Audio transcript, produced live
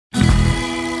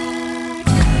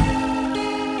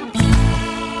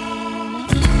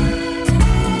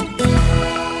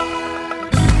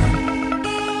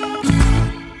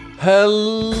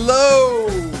Hello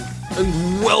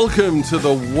and welcome to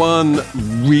the one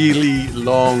really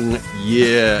long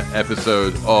year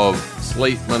episode of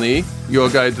Slate Money, your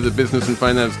guide to the business and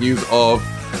finance news of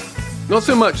not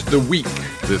so much the week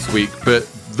this week, but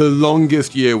the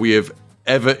longest year we have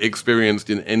ever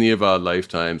experienced in any of our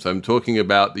lifetimes. I'm talking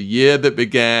about the year that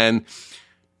began,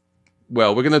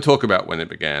 well, we're going to talk about when it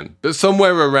began, but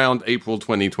somewhere around April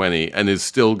 2020 and is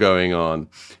still going on.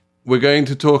 We're going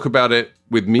to talk about it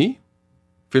with me,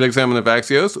 Felix Salmon of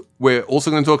Axios. We're also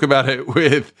going to talk about it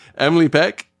with Emily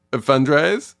Peck of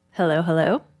Fundrise. Hello,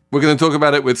 hello. We're going to talk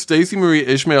about it with Stacey Marie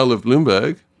Ishmael of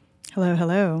Bloomberg. Hello,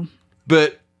 hello.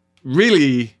 But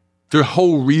really, the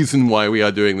whole reason why we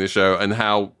are doing this show and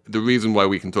the reason why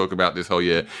we can talk about this whole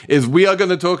year is we are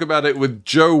going to talk about it with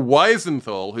Joe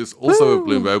Weisenthal, who's also of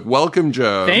Bloomberg. Welcome,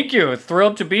 Joe. Thank you.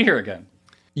 Thrilled to be here again.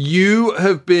 You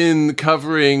have been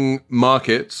covering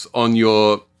markets on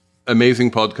your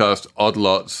amazing podcast, Odd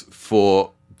Lots,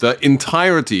 for the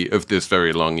entirety of this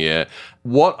very long year.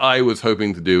 What I was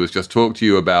hoping to do is just talk to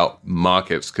you about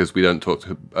markets, because we don't talk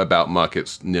about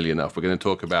markets nearly enough. We're going to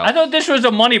talk about... I thought this was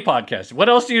a money podcast. What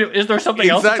else is there something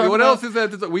else to talk what about? else is there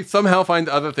to talk? We somehow find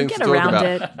other things to talk about.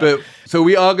 It. But so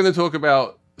we are going to talk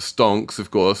about stonks,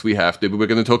 of course, we have to, but we're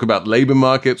going to talk about labor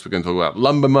markets, we're going to talk about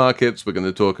lumber markets, we're going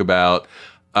to talk about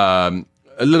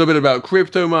a little bit about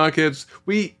crypto markets.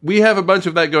 We have a bunch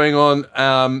of that going on,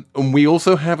 and we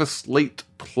also have a Slate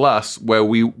Plus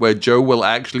where Joe will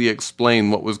actually explain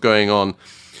what was going on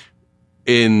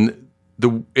at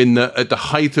the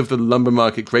height of the lumber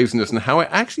market craziness and how it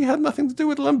actually had nothing to do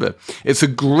with lumber. It's a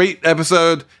great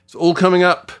episode. It's all coming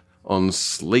up on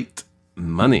Slate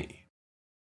Money.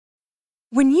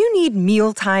 When you need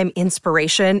mealtime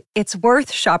inspiration, it's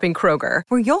worth shopping Kroger,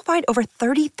 where you'll find over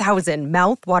 30,000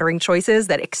 mouth-watering choices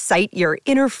that excite your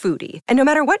inner foodie. And no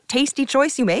matter what tasty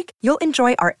choice you make, you'll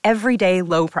enjoy our everyday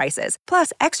low prices,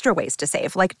 plus extra ways to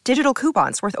save, like digital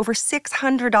coupons worth over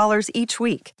 $600 each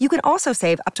week. You can also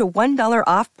save up to $1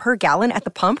 off per gallon at the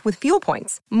pump with fuel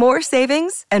points. More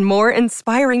savings and more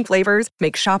inspiring flavors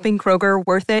make shopping Kroger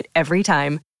worth it every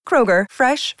time. Kroger,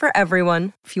 fresh for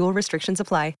everyone. Fuel restrictions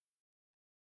apply.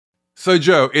 So,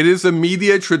 Joe, it is a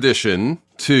media tradition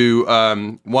to,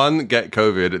 one, get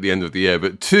COVID at the end of the year,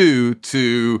 but two,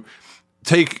 to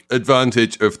take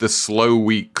advantage of the slow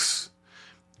weeks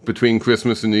between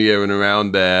Christmas and New Year and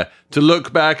around there, to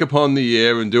look back upon the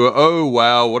year and do a, oh,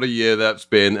 wow, what a year that's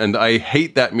been. And I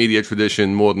hate that media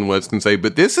tradition more than words can say,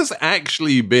 but this has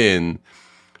actually been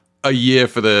a year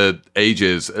for the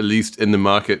ages, at least in the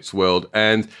markets world.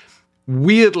 And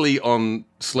weirdly, on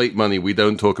Slate Money, we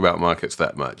don't talk about markets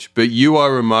that much, but you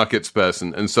are a markets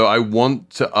person. And so I want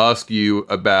to ask you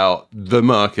about the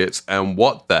markets and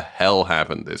what the hell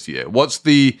happened this year. What's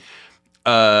the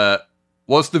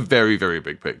very, very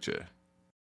big picture?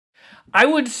 I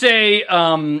would say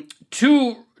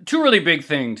two really big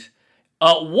things.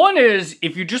 One is,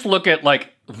 if you just look at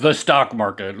like the stock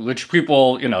market, which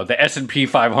people, the S&P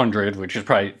 500, which is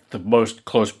probably the most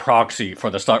close proxy for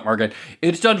the stock market,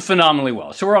 it's done phenomenally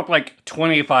well. So we're up like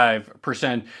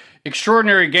 25%.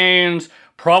 Extraordinary gains,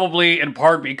 probably in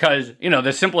part because,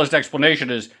 the simplest explanation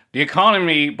is the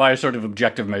economy, by sort of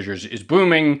objective measures, is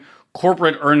booming.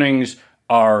 Corporate earnings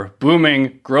are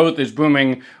booming. Growth is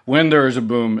booming. When there is a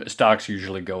boom, stocks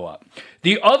usually go up.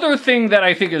 The other thing that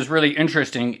I think is really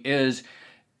interesting is,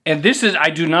 and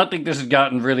I do not think this has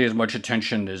gotten really as much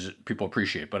attention as people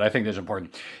appreciate, but I think that's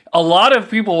important. A lot of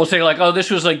people will say like, oh,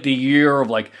 this was like the year of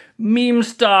like meme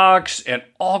stocks and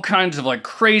all kinds of like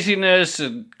craziness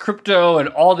and crypto and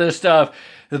all this stuff.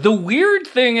 The weird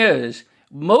thing is,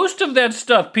 most of that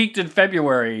stuff peaked in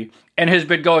February and has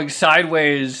been going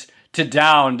sideways to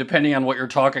down, depending on what you're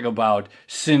talking about,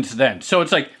 since then. So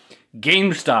it's like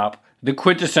GameStop, the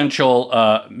quintessential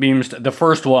memes, the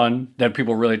first one that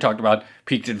people really talked about,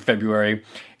 peaked in February.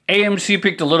 AMC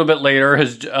peaked a little bit later,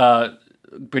 has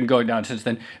been going down since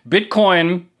then.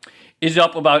 Bitcoin is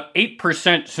up about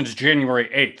 8% since January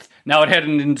 8th. Now, it had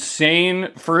an insane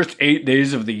first 8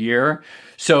 days of the year,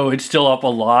 so it's still up a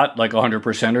lot, like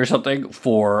 100% or something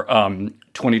for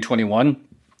 2021.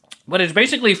 But it's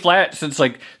basically flat since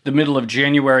like the middle of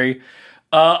January.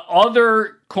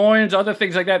 Other coins, other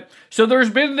things like that. So there's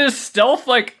been this stealth,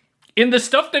 like in the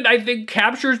stuff that I think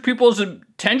captures people's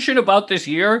attention about this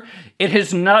year, it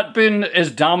has not been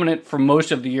as dominant for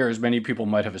most of the year as many people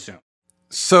might have assumed.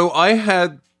 So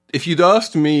if you'd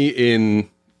asked me in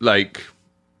like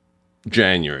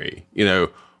January,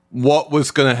 what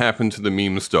was going to happen to the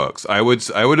meme stocks, I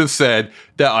would have said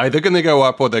they're either going to go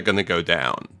up or they're going to go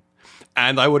down.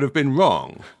 And I would have been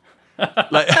wrong.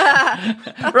 Like,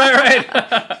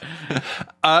 right.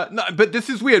 no, but this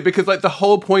is weird because like the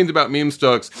whole point about meme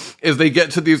stocks is they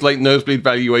get to these like nosebleed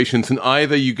valuations, and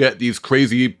either you get these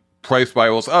crazy price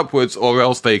spirals upwards or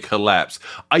else they collapse.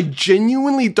 I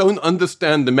genuinely don't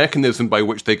understand the mechanism by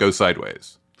which they go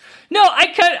sideways. No,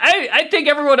 I think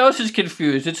everyone else is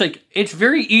confused. It's like, it's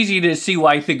very easy to see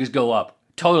why things go up.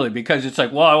 Totally, because it's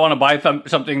like, well, I want to buy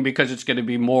something because it's going to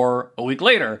be more a week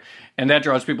later, and that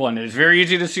draws people in. It's very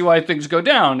easy to see why things go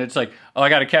down. It's like, oh, I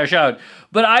got to cash out.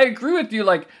 But I agree with you.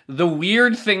 Like, the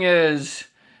weird thing is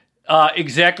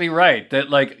exactly right,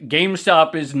 that like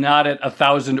GameStop is not at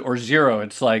 1,000 or 0.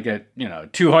 It's like at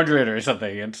 200 or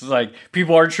something. It's like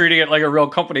people are treating it like a real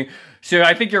company. So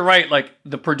I think you're right. Like,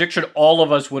 the prediction all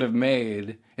of us would have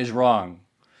made is wrong.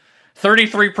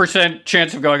 33%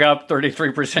 chance of going up,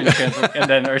 33% chance of, and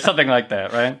then, or something like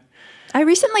that, right? I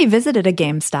recently visited a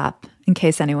GameStop, in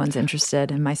case anyone's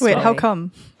interested in my story. Wait, how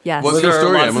come? Yes. What's your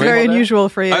story, Emily? Very unusual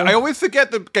for you. I always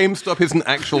forget that GameStop is an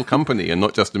actual company and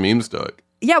not just a meme stock.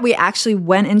 Yeah, we actually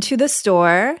went into the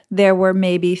store. There were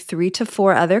maybe 3 to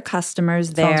 4 other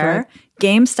customers there. Sounds right.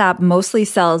 GameStop mostly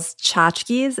sells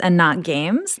tchotchkes and not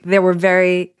games. There were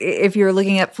if you're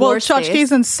looking at floor space.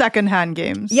 Tchotchkes and secondhand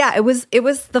games. Yeah, it was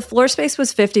the floor space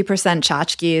was 50%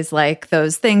 tchotchkes, like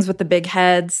those things with the big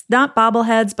heads, not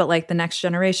bobbleheads, but like the next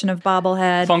generation of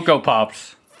bobblehead. Funko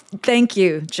Pops. Thank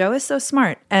you. Joe is so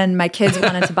smart. And my kids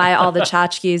wanted to buy all the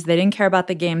tchotchkes. They didn't care about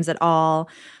the games at all.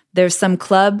 There's some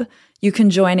club you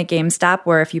can join at GameStop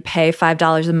where if you pay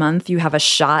 $5 a month, you have a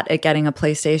shot at getting a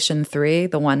PlayStation 3,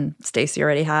 the one Stacey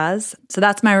already has. So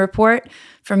that's my report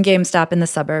from GameStop in the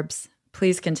suburbs.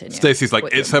 Please continue. Stacey's like,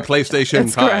 it's her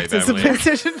PlayStation 5, Correct. It's a Emily.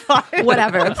 PlayStation 5.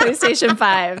 Whatever, PlayStation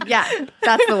 5. Yeah,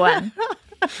 that's the one.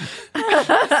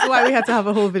 That's why we had to have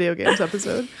a whole video games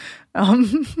episode.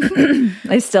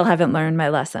 I still haven't learned my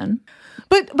lesson.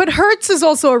 But Hertz is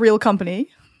also a real company.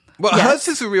 Well, Yes. Hertz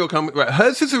is a real company. Right.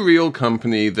 Hertz is a real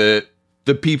company that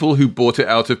the people who bought it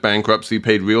out of bankruptcy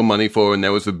paid real money for, and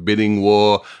there was a bidding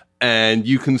war. And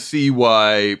you can see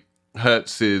why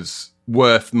Hertz is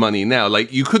worth money now.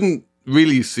 Like, you couldn't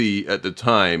really see at the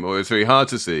time, or it's very hard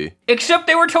to see. Except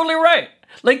they were totally right.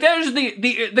 Like, that is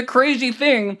the crazy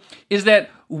thing, is that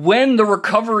when the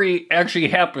recovery actually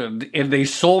happened and they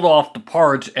sold off the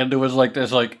parts, and there was like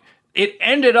this, like, it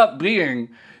ended up being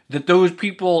that those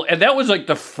people, and that was like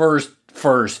the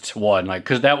first one, like,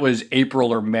 because that was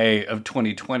April or May of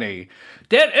 2020.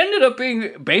 That ended up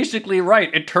being basically right.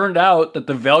 It turned out that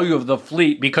the value of the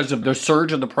fleet, because of the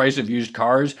surge in the price of used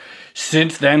cars,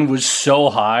 since then was so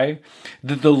high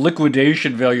that the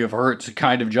liquidation value of Hertz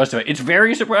kind of justified. It's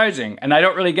very surprising, and I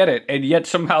don't really get it. And yet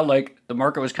somehow, like, the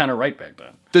market was kind of right back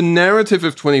then. The narrative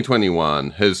of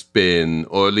 2021 has been,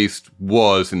 or at least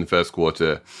was in the first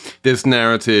quarter, this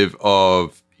narrative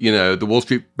of, the Wall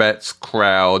Street Bets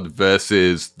crowd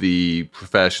versus the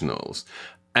professionals.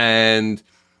 And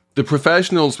the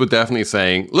professionals were definitely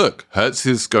saying, look, Hertz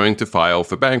is going to file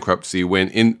for bankruptcy when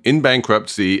in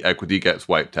bankruptcy, equity gets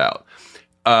wiped out.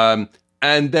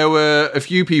 And there were a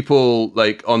few people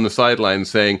like on the sidelines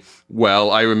saying,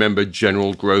 well, I remember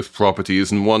General Growth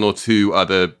Properties and 1 or 2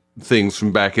 other things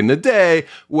from back in the day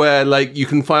where like you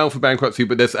can file for bankruptcy,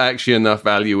 but there's actually enough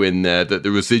value in there that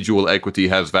the residual equity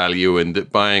has value, and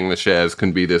that buying the shares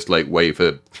can be this like way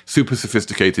for super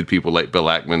sophisticated people like Bill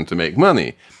Ackman to make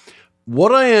money.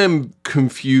 What I am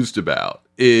confused about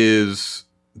is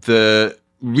the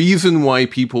reason why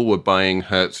people were buying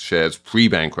Hertz shares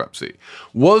pre-bankruptcy.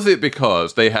 Was it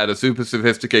because they had a super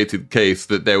sophisticated case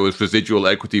that there was residual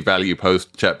equity value post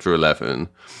Chapter 11?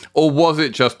 Or was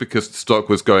it just because the stock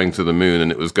was going to the moon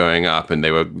and it was going up and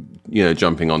they were,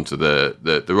 jumping onto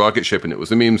the rocket ship and it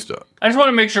was a meme stock? I just want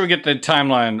to make sure we get the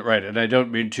timeline right, and I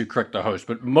don't mean to correct the host,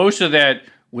 but most of that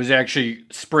was actually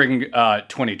spring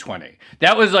 2020.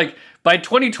 That was like, by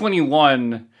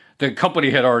 2021, the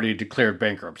company had already declared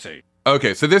bankruptcy.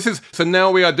 Okay, so now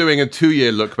we are doing a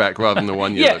 2-year look back rather than a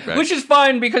 1-year look back. Which is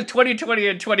fine because 2020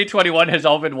 and 2021 has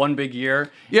all been one big year.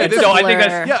 Yeah, and so I think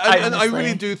that's and I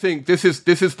really do think this is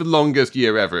the longest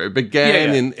year ever. It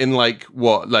began in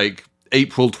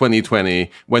April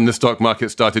 2020 when the stock market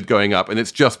started going up, and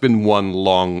it's just been one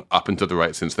long up and to the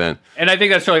right since then. And I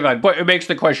think that's totally fine, but it makes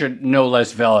the question no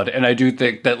less valid. And I do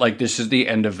think that like this is the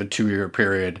end of a 2-year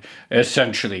period,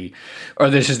 essentially, or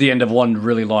this is the end of one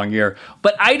really long year.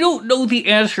 But I don't know the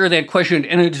answer to that question,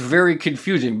 and it's very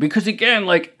confusing because again,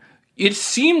 like it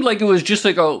seemed like it was just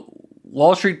like a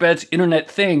Wall Street Bets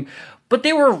internet thing. But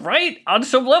they were right on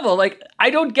some level. Like,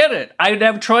 I don't get it. I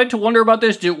have tried to wonder about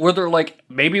this. Were there, like,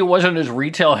 maybe it wasn't as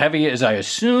retail heavy as I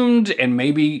assumed, and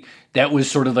maybe that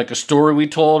was sort of like a story we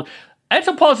told. That's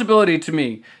a possibility to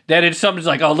me, that it's something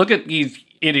like, oh, look at these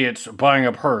idiots buying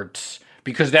up Hertz,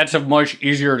 because that's a much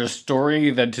easier to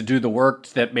story than to do the work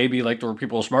that maybe like there were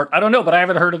people smart. I don't know, but I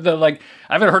haven't heard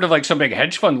of some big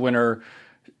hedge fund winner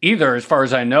either, as far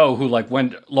as I know, who like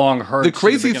went long Hertz. The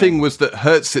crazy thing was that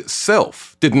Hertz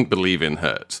itself didn't believe in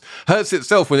Hertz. Hertz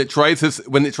itself, when it tried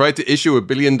to issue $1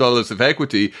 billion of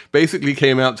equity, basically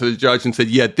came out to the judge and said,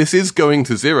 yeah, this is going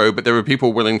to zero, but there are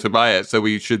people willing to buy it, so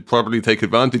we should probably take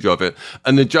advantage of it.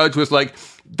 And the judge was like,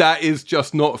 that is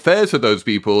just not fair to those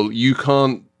people. You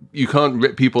can't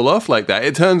rip people off like that.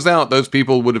 It turns out those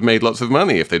people would have made lots of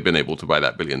money if they'd been able to buy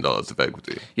that $1 billion of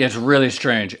equity. Yeah, it's really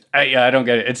strange. I don't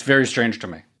get it. It's very strange to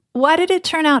me. Why did it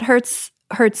turn out Hertz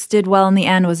did well in the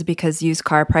end? Was it because used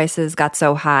car prices got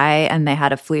so high and they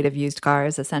had a fleet of used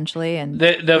cars essentially? And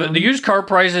the used car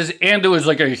prices, and there was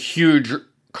like a huge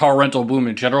car rental boom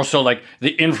in general. So like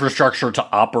the infrastructure to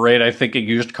operate, I think, a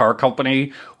used car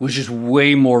company was just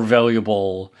way more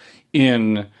valuable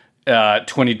in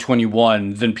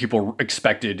 2021 than people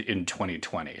expected in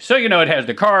 2020. So, it had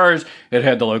the cars, it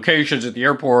had the locations at the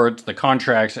airports, the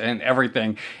contracts and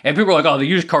everything. And people were like, oh, the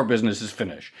used car business is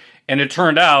finished. And it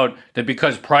turned out that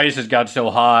because prices got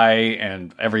so high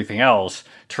and everything else,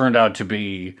 turned out to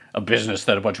be a business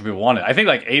that a bunch of people wanted. I think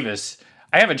like Avis,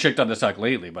 I haven't checked on the stock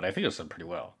lately, but I think it's done pretty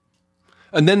well.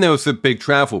 And then there was a big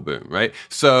travel boom, right?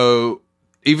 So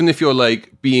even if you're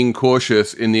like being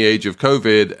cautious in the age of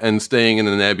COVID and staying in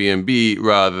an Airbnb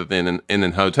rather than in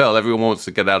a hotel, everyone wants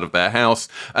to get out of their house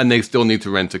and they still need to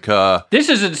rent a car. This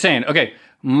is insane. Okay,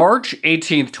 March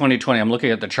 18th, 2020, I'm looking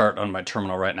at the chart on my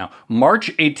terminal right now. March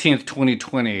 18th,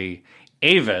 2020,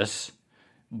 Avis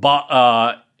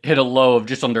hit a low of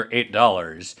just under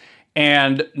 $8.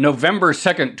 And November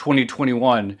 2nd,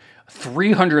 2021,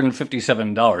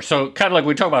 $357. So kind of like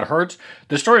we talk about Hertz,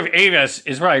 the story of Avis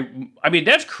is right. I mean,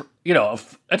 that's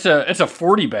it's a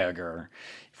 40 bagger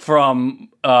from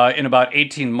in about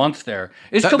 18 months. There,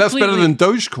 that's better than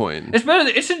Dogecoin. It's better.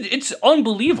 It's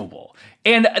unbelievable,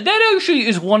 and that actually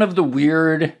is one of the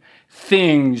weird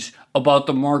things about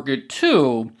the market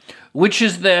too, which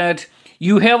is that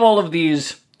you have all of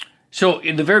these. So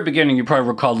in the very beginning, you probably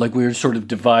recall, like we sort of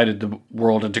divided the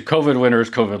world into COVID winners,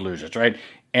 COVID losers, right?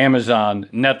 Amazon,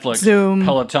 Netflix, Zoom,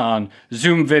 Peloton,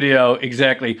 Zoom Video,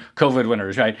 exactly, COVID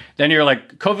winners, right? Then you're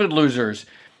like COVID losers,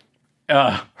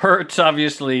 Hertz,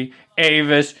 obviously,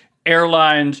 Avis,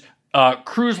 airlines,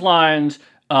 cruise lines,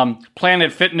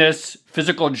 Planet Fitness,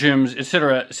 physical gyms,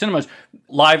 etc., cinemas.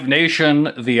 Live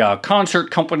Nation, the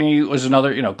concert company, was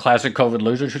another, classic COVID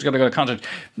loser who's going to go to concerts.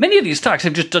 Many of these stocks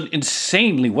have just done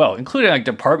insanely well, including like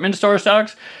department store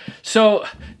stocks. So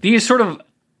these sort of,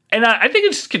 and I think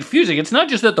it's confusing. It's not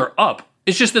just that they're up.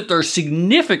 It's just that they're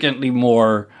significantly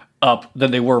more up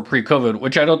than they were pre-COVID,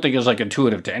 which I don't think is like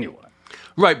intuitive to anyone.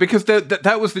 Right, because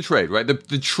that was the trade, right?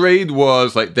 The trade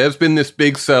was like, there's been this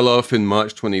big sell-off in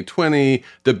March 2020.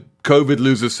 The COVID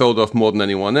losers sold off more than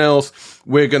anyone else.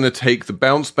 We're going to take the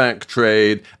bounce back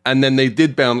trade. And then they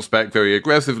did bounce back very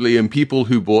aggressively. And people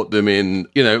who bought them in,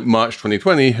 March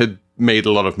 2020 had made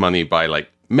a lot of money by like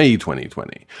May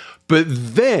 2020. But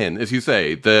then, as you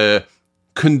say, the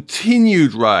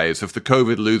continued rise of the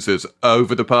COVID losers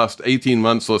over the past 18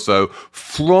 months or so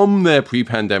from their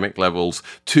pre-pandemic levels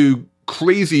to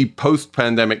crazy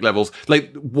post-pandemic levels.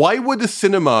 Like, why would a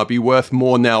cinema be worth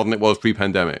more now than it was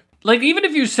pre-pandemic? Like, even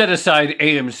if you set aside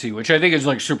AMC, which I think is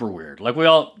like super weird, like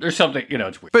there's something,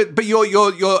 it's weird. But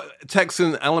your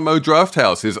Texan Alamo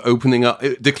Drafthouse is opening up,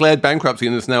 it declared bankruptcy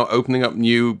and is now opening up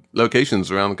new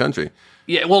locations around the country.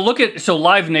 Yeah, well, so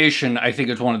Live Nation, I think,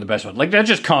 is one of the best ones. Like, that's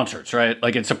just concerts, right?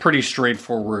 Like, it's a pretty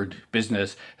straightforward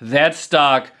business. That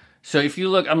stock, so if you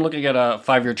look, I'm looking at a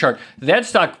 5-year chart. That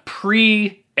stock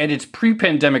at its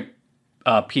pre-pandemic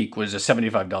peak was a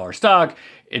 $75 stock.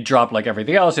 It dropped like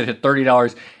everything else. It hit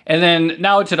 $30. And then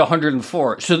now it's at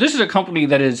 $104. So this is a company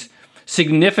that is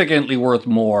significantly worth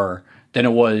more than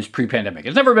it was pre-pandemic.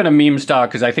 It's never been a meme stock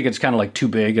because I think it's kind of like too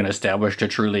big and established to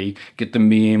truly get the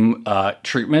meme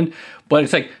treatment. But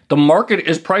it's like the market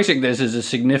is pricing this as a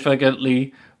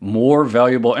significantly more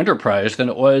valuable enterprise than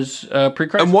it was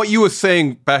pre-crisis. And what you were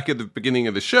saying back at the beginning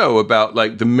of the show about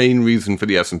like the main reason for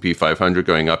the S&P 500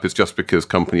 going up is just because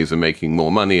companies are making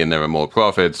more money and there are more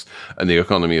profits and the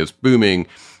economy is booming.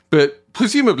 But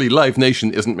presumably Live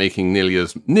Nation isn't making nearly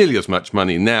as much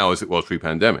money now as it was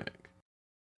pre-pandemic.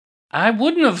 I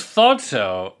wouldn't have thought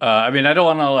so. I mean, I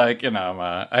don't want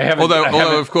to I haven't.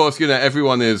 Although of course,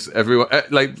 everyone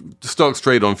like stocks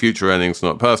trade on future earnings,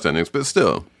 not past earnings, but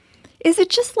still. Is it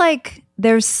just like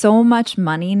there's so much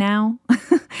money now?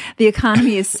 The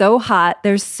economy is so hot.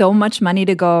 There's so much money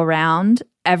to go around.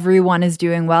 everyone is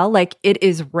doing well. Like it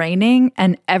is raining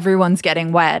and everyone's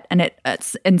getting wet, and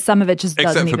it's and some of it just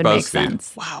doesn't even make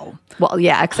sense. Wow. Well,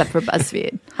 yeah, except for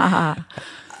BuzzFeed. Haha.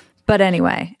 But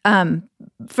anyway,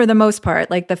 for the most part,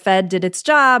 like the Fed did its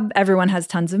job. Everyone has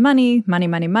tons of money.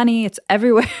 It's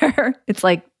everywhere. It's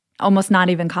like almost not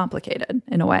even complicated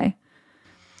in a way.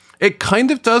 It kind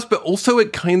of does, but also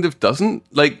it kind of doesn't.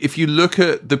 Like if you look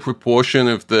at the proportion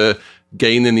of the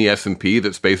gain in the S&P,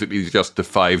 that's basically just the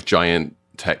 5 giant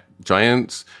tech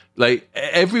giants. Like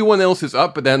everyone else is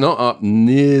up, but they're not up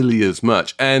nearly as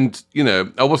much. And, you know,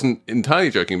 I wasn't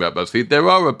entirely joking about BuzzFeed. There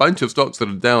are a bunch of stocks that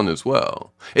are down as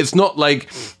well. It's not like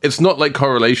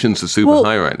correlations are super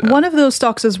high right now. One of those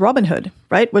stocks is Robinhood,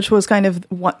 right? Which was kind of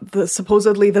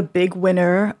supposedly the big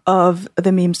winner of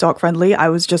the meme stock friendly. I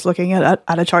was just looking at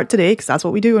a chart today because that's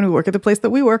what we do when we work at the place that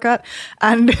we work at,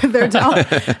 and they're down.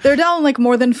 They're down like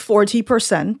more than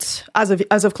 40%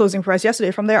 as of closing price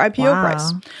yesterday from their IPO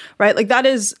price, right? Like that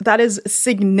is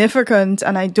significant,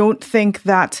 and I don't think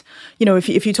that, you know, if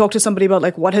you talk to somebody about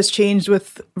like what has changed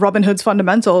with Robinhood's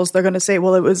fundamentals, they're going to say,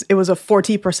 well, it was a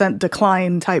 40%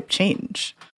 decline type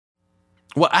change.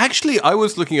 Well, actually, I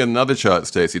was looking at another chart,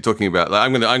 Stacey, talking about like,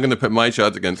 I'm going to put my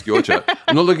chart against your chart.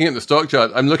 I'm not looking at the stock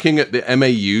chart. I'm looking at the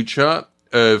MAU chart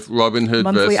of Robinhood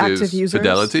Monthly versus active users,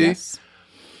 Fidelity. yes.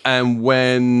 And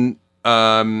when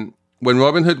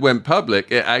Robinhood went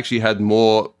public, it actually had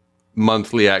more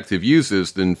monthly active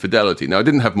users than Fidelity. Now, it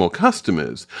didn't have more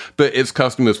customers, but its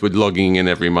customers were logging in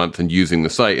every month and using the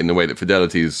site in the way that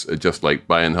Fidelity's are just like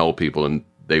buy and hold people, and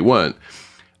they weren't.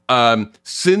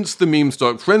 Since the meme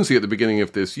stock frenzy at the beginning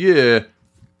of this year,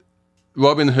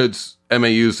 Robinhood's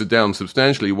MAUs are down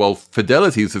substantially, while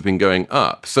Fidelity's have been going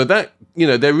up. So that, you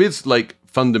know, there is like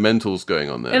fundamentals going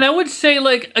on there. And I would say,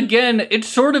 like, again, it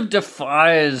sort of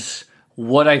defies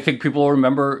what I think people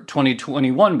remember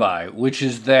 2021 by, which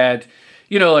is that,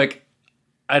 you know, like,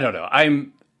 I don't know.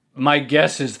 My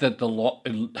guess is that the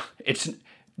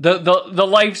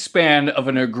lifespan of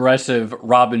an aggressive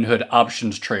Robinhood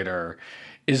options trader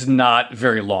is not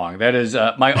very long. That is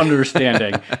my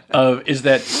understanding is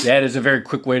that is a very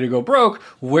quick way to go broke.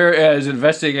 Whereas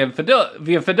investing in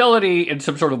via Fidelity in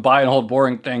some sort of buy and hold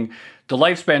boring thing, the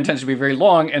lifespan tends to be very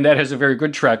long, and that has a very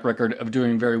good track record of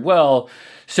doing very well.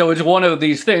 So it's one of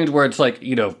these things where it's like,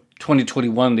 you know,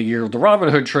 2021, the year of the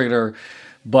Robinhood trader,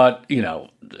 but, you know,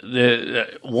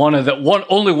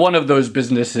 only one of those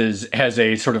businesses has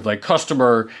a sort of like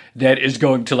customer that is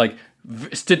going to like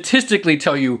statistically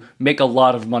tell you make a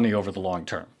lot of money over the long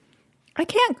term. I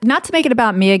can't, not to make it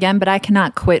about me again, but I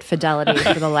cannot quit Fidelity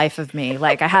for the life of me.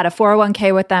 Like I had a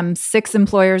 401k with them 6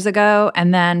 employers ago,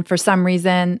 and then for some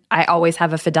reason, I always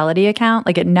have a Fidelity account.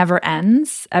 Like it never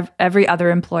ends. Every other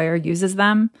employer uses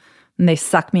them, and they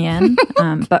suck me in.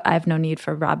 But I have no need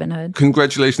for Robinhood.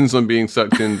 Congratulations on being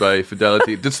sucked in by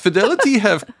Fidelity. Does Fidelity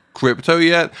have crypto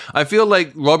yet? I feel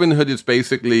like Robinhood is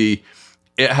basically,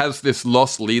 it has this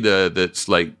lost leader that's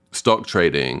like stock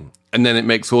trading, and then it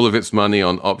makes all of its money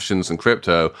on options and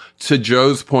crypto. To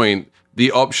Joe's point,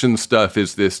 the option stuff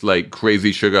is this like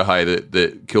crazy sugar high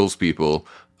that kills people.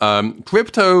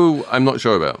 Crypto, I'm not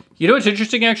sure about. You know what's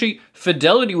interesting, actually?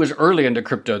 Fidelity was early into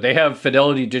crypto. They have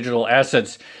Fidelity Digital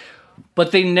Assets,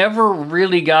 but they never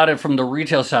really got it from the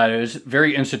retail side. It was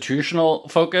very institutional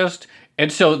focused.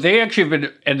 And so they actually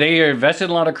they invested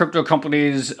in a lot of crypto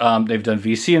companies. They've done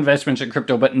VC investments in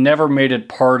crypto, but never made it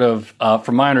part of,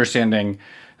 from my understanding,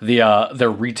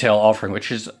 their retail offering,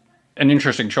 which is an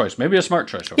interesting choice, maybe a smart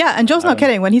choice. Yeah, and Joe's not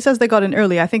kidding when he says they got in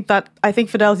early. I think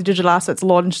Fidelity Digital Assets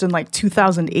launched in like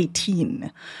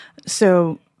 2018,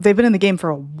 so they've been in the game for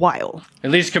a while.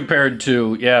 At least compared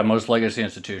to most legacy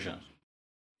institutions.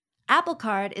 Apple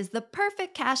Card is the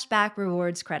perfect cashback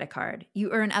rewards credit card.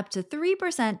 You earn up to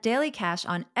 3% daily cash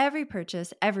on every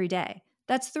purchase every day.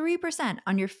 That's 3%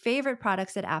 on your favorite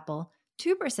products at Apple,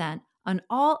 2% on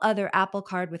all other Apple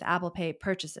Card with Apple Pay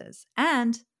purchases,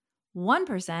 and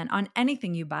 1% on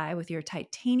anything you buy with your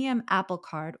titanium Apple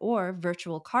Card or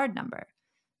virtual card number.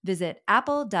 Visit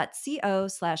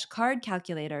apple.co/card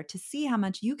calculator to see how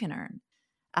much you can earn.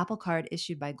 Apple Card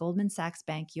issued by Goldman Sachs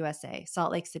Bank USA,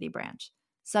 Salt Lake City branch.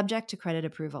 Subject to credit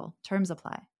approval. Terms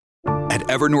apply. At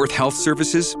Evernorth Health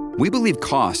Services, we believe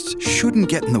costs shouldn't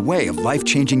get in the way of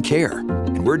life-changing care,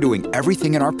 and we're doing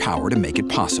everything in our power to make it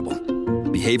possible.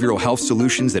 Behavioral health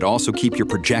solutions that also keep your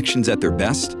projections at their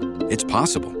best? It's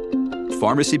possible.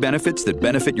 Pharmacy benefits that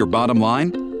benefit your bottom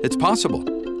line? It's possible.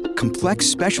 Complex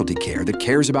specialty care that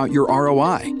cares about your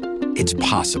ROI? It's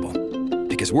possible.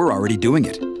 Because we're already doing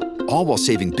it. All while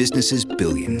saving businesses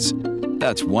billions.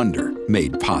 That's Wonder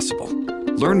made possible.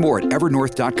 Learn more at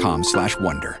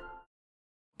evernorth.com/wonder.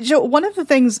 Joe, one of the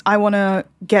things I want to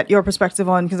get your perspective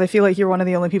on, because I feel like you're one of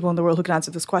the only people in the world who can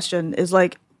answer this question, is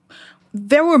like,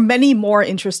 there were many more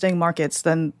interesting markets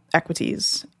than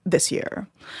equities this year.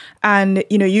 And,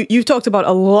 you've talked about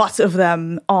a lot of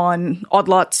them on Odd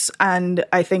Lots, and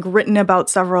I think written about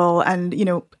several. And,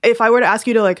 if I were to ask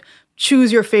you to like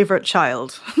choose your favorite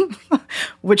child,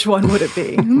 which one would it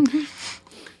be?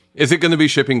 Is it going to be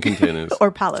shipping containers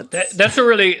or pallets? That's a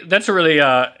really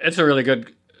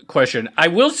good question. I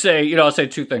will say, I'll say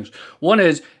two things. One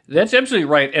is that's absolutely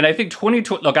right. And I think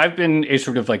 2020, look, I've been a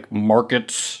sort of like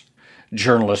markets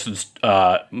journalist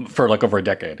for like over a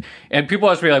decade. And people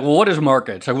ask me like, well, what is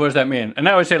markets? Like, what does that mean? And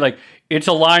I always say like, it's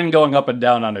a line going up and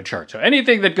down on a chart. So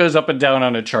anything that goes up and down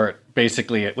on a chart,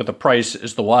 basically with the price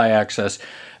is the y-axis,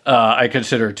 I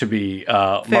consider to be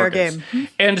fair markets. Game.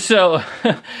 And so,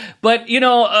 but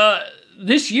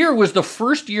this year was the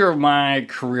first year of my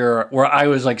career where I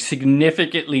was like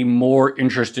significantly more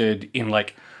interested in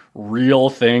like real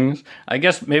things. I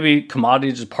guess maybe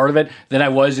commodities is part of it than I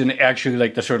was in actually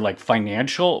like the sort of like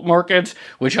financial markets,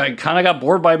 which I kind of got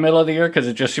bored by middle of the year because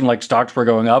it just seemed like stocks were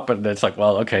going up, and it's like,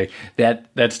 well, okay,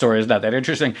 that story is not that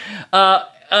interesting. But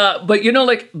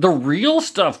like the real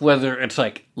stuff, whether it's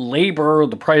like labor,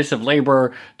 the price of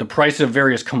labor, the price of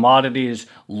various commodities,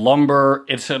 lumber,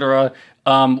 etc.,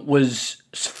 was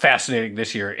fascinating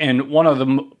this year. And one of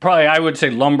them, probably I would say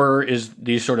lumber is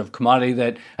the sort of commodity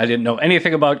that I didn't know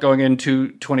anything about going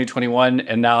into 2021.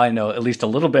 And now I know at least a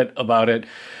little bit about it.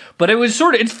 But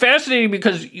it's fascinating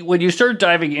because when you start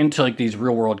diving into like these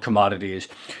real world commodities,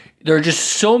 there are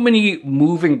just so many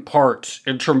moving parts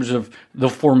in terms of the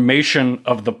formation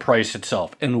of the price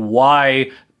itself and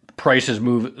why prices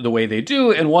move the way they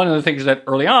do. And one of the things that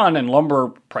early on, and lumber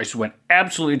prices went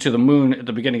absolutely to the moon at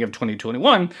the beginning of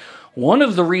 2021, one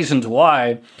of the reasons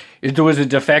why is there was a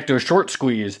de facto short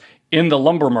squeeze in the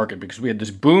lumber market because we had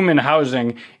this boom in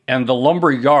housing, and the lumber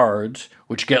yards,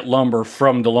 which get lumber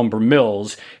from the lumber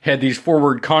mills, had these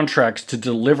forward contracts to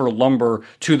deliver lumber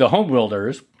to the home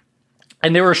builders.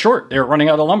 And they were short. They were running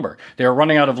out of lumber. They were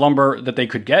running out of lumber that they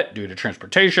could get due to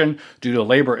transportation, due to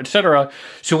labor, etc.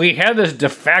 So we had this de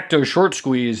facto short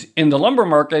squeeze in the lumber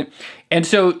market. And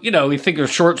so, we think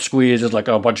of short squeeze as like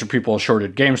a bunch of people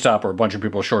shorted GameStop or a bunch of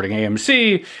people shorting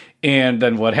AMC. And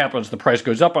then what happens? The price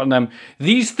goes up on them.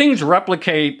 These things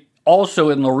replicate also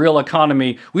in the real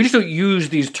economy. We just don't use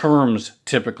these terms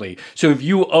typically. So if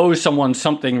you owe someone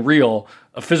something real,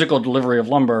 a physical delivery of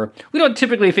lumber, we don't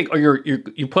typically think,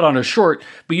 you put on a short,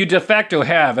 but you de facto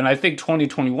have. And I think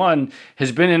 2021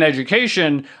 has been an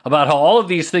education about how all of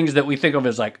these things that we think of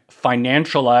as like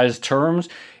financialized terms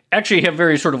actually have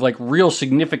very sort of like real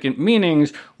significant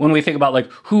meanings when we think about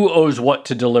like who owes what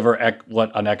to deliver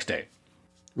what on X date.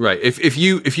 Right. If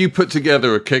you put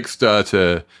together a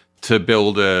Kickstarter to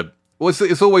build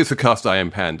it's always a cast iron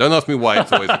pan. Don't ask me why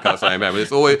it's always a cast iron pan, but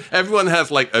it's always, everyone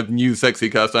has like a new sexy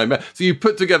cast iron pan. So you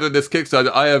put together this Kickstarter,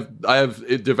 I have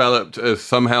it developed a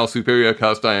somehow superior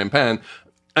cast iron pan,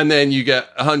 and then you get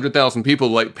 100,000 people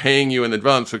like paying you in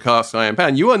advance for cast iron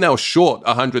pan. You are now short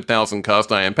 100,000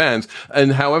 cast iron pans,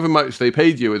 and however much they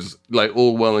paid you is like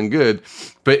all well and good.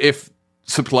 But if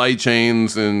supply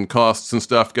chains and costs and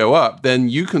stuff go up, then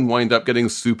you can wind up getting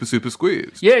super, super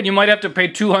squeezed. Yeah, and you might have to pay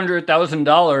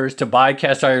 $200,000 to buy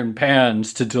cast iron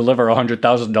pans to deliver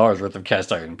 $100,000 worth of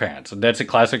cast iron pans. And that's a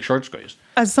classic short squeeze.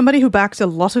 As somebody who backed a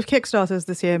lot of Kickstarters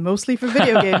this year, mostly for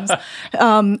video games,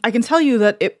 I can tell you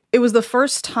that it was the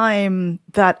first time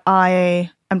that I,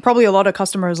 and probably a lot of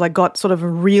customers, like got sort of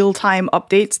real-time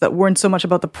updates that weren't so much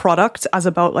about the product as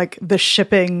about like the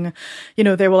shipping.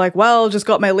 They were like, well, just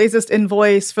got my latest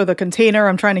invoice for the container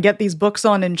I'm trying to get these books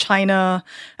on in China,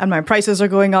 and my prices are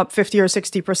going up 50 or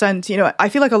 60%. I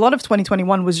feel like a lot of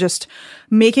 2021 was just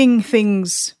making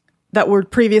things that were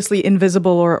previously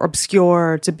invisible or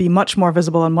obscure to be much more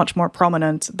visible and much more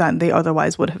prominent than they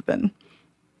otherwise would have been.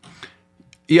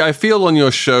 Yeah, I feel on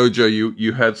your show, Joe,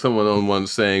 you had someone on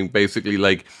once saying basically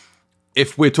like,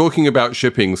 if we're talking about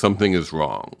shipping, something is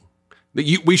wrong.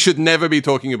 We should never be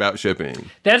talking about shipping.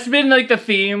 That's been like the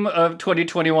theme of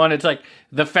 2021. It's like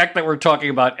the fact that we're talking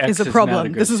about X is a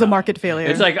problem. This is a market failure.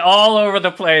 It's like all over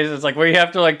the place. It's like we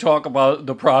have to like talk about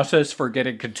the process for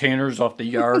getting containers off the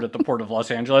yard at the Port of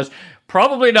Los Angeles.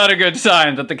 Probably not a good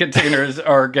sign that the containers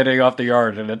are getting off the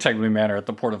yard in a timely manner at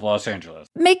the Port of Los Angeles.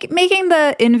 Making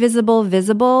the invisible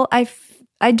visible,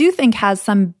 I do think has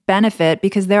some benefit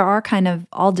because there are kind of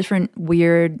all different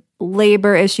weird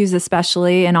labor issues,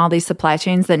 especially in all these supply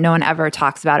chains that no one ever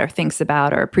talks about or thinks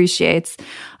about or appreciates.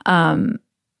 And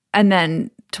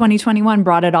then 2021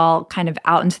 brought it all kind of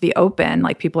out into the open.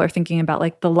 Like people are thinking about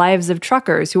like the lives of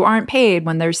truckers who aren't paid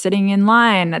when they're sitting in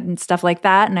line and stuff like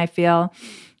that. And I feel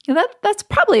that's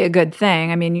probably a good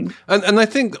thing. I mean, and I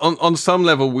think on some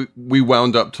level we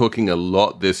wound up talking a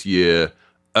lot this year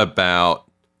about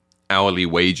hourly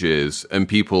wages and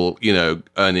people,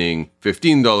 earning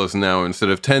 $15 an hour instead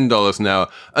of $10 an hour.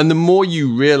 And the more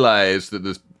you realize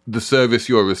that the service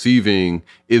you're receiving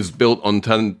is built on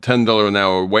 $10 an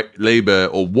hour labor,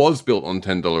 or was built on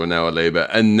 $10 an hour labor,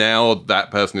 and now that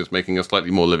person is making a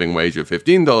slightly more living wage of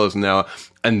 $15 an hour,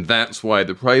 and that's why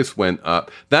the price went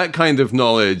up. That kind of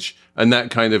knowledge and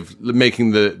that kind of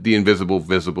making the invisible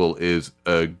visible is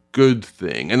a good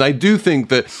thing. And I do think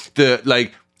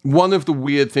that one of the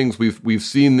weird things we've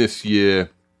seen this year,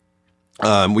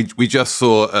 we just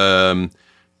saw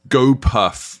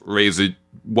GoPuff raise a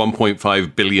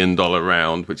 $1.5 billion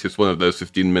round, which is one of those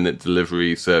 15-minute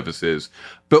delivery services.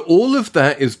 But all of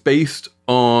that is based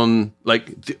on,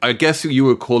 I guess you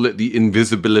would call it the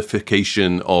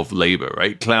invisibilification of labor,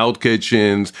 right? Cloud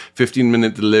kitchens,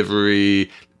 15-minute delivery,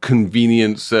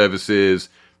 convenience services.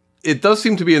 It does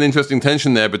seem to be an interesting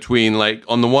tension there between,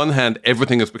 on the one hand,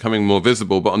 everything is becoming more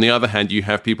visible, but on the other hand, you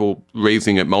have people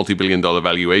raising at multi-billion-dollar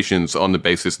valuations on the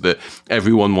basis that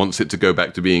everyone wants it to go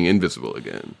back to being invisible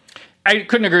again. I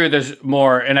couldn't agree with this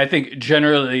more. And I think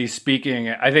generally speaking,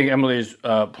 I think Emily's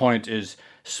point is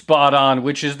spot on,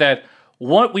 which is that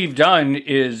what we've done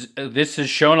is this has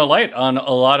shown a light on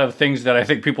a lot of things that I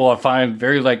think people find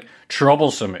very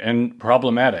troublesome and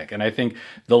problematic. And I think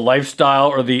the lifestyle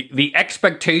or the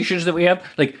expectations that we have,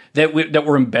 that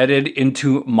were embedded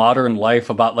into modern life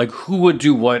about who would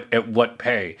do what at what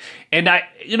pay. And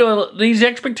these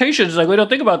expectations, we don't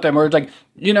think about them, or it's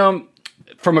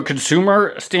from a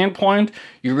consumer standpoint,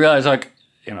 you realize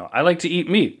I like to eat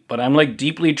meat, but I'm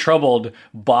deeply troubled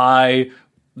by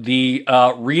the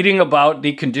reading about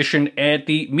the condition at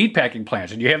the meatpacking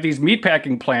plants. And you have these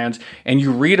meatpacking plants and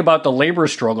you read about the labor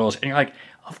struggles and you're like,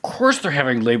 of course they're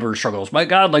having labor struggles. My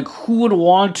God, who would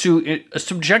want to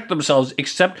subject themselves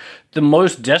except the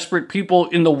most desperate people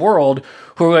in the world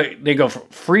they go from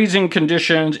freezing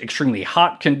conditions, extremely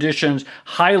hot conditions,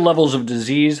 high levels of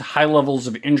disease, high levels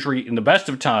of injury in the best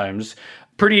of times,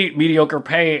 pretty mediocre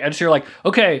pay. And so you're like,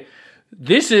 okay,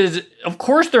 this is, of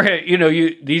course,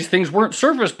 these things weren't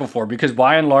surfaced before because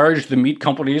by and large, the meat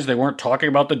companies, they weren't talking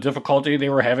about the difficulty they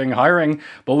were having hiring.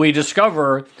 But we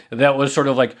discover that was sort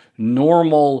of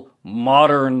normal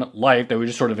modern life that we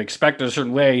just sort of expect a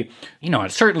certain way.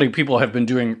 And certainly people have been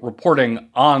doing reporting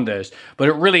on this, but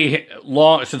it really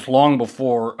since long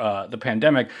before the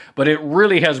pandemic, but it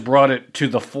really has brought it to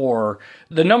the fore.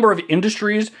 The number of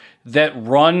industries that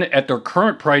run at their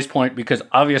current price point because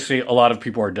obviously a lot of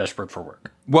people are desperate for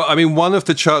work. Well, I mean, one of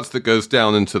the charts that goes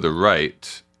down and to the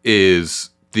right is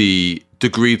the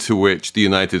degree to which the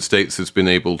United States has been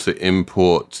able to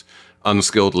import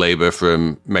unskilled labor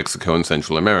from Mexico and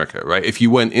Central America, right? If you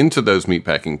went into those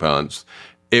meatpacking plants,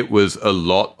 it was a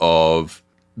lot of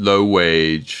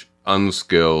low-wage,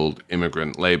 unskilled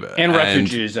immigrant labor. And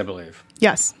refugees, I believe.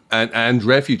 Yes. And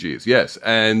refugees, yes.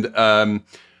 And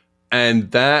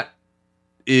that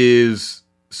is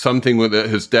something that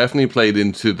has definitely played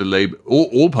into the labor,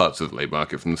 all parts of the labor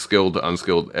market, from skilled to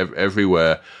unskilled,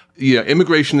 everywhere.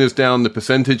 Immigration is down. The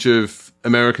percentage of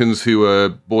Americans who are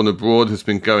born abroad has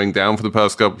been going down for the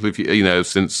past couple of years,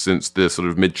 since the sort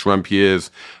of mid-Trump years.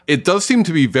 It does seem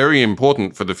to be very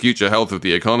important for the future health of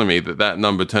the economy that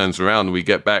number turns around and we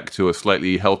get back to a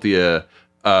slightly healthier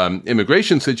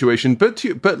immigration situation. But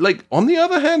on the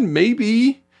other hand,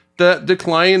 maybe the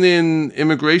decline in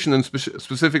immigration and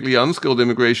specifically unskilled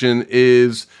immigration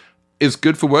is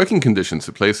good for working conditions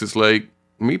at places like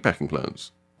meatpacking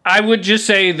plants. I would just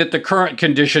say that the current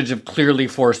conditions have clearly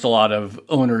forced a lot of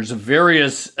owners of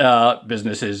various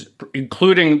businesses,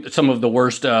 including some of the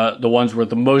worst, the ones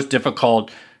with the most difficult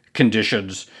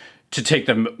conditions, to take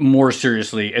them more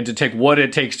seriously and to take what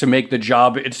it takes to make the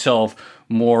job itself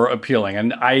more appealing.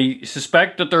 And I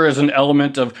suspect that there is an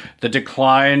element of the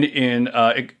decline in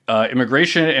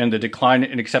immigration and the decline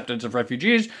in acceptance of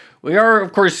refugees. We are,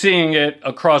 of course, seeing it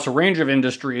across a range of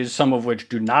industries, some of which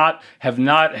have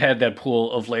not had that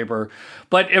pool of labor.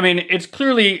 But I mean, it's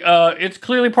clearly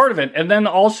part of it. And then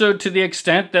also to the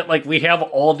extent that we have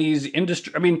all these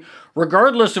industries. I mean,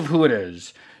 regardless of who it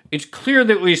is, it's clear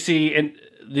that we see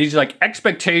these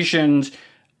expectations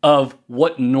of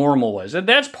what normal was. And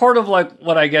that's part of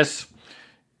what I guess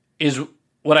is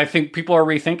what I think people are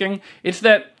rethinking. It's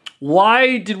that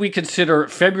why did we consider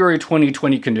February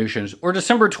 2020 conditions or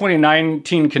December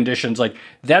 2019 conditions like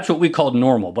that's what we called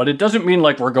normal? But it doesn't mean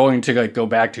like we're going to like go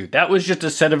back to. That was just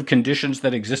a set of conditions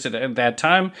that existed at that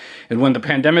time. And when the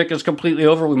pandemic is completely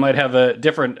over, we might have a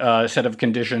different set of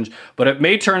conditions. But it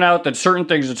may turn out that certain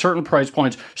things at certain price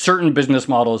points, certain business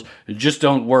models just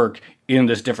don't work in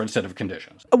this different set of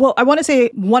conditions. Well, I want to say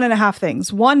 1.5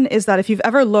 things. One is that if you've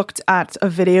ever looked at a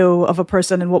video of a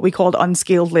person in what we called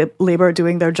unskilled labor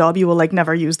doing their job, you will like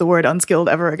never use the word unskilled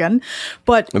ever again.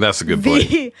 But that's a good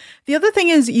point. The other thing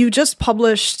is you just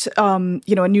published, a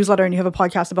newsletter and you have a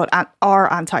podcast about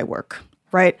our anti-work.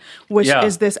 Right? Which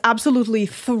is this absolutely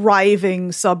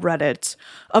thriving subreddit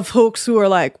of folks who are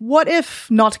like, what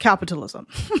if not capitalism?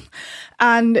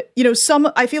 And,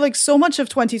 I feel like so much of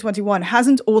 2021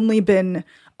 hasn't only been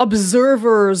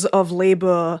observers of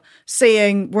labor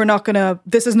saying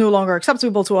this is no longer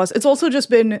acceptable to us. It's also just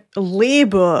been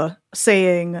labor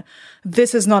saying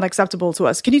this is not acceptable to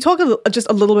us. Can you talk just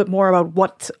a little bit more about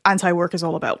what anti-work is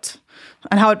all about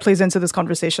and how it plays into this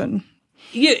conversation?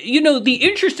 Yeah, the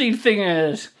interesting thing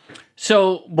is,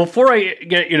 so before I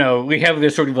get, we have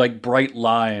this sort of like bright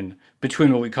line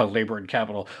between what we call labor and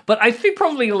capital. But I think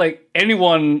probably like any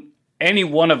one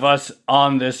of us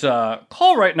on this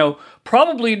call right now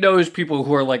probably knows people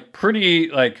who are like pretty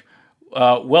like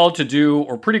well-to-do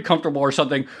or pretty comfortable or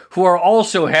something who are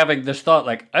also having this thought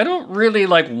like, I don't really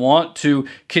like want to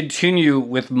continue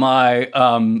with my,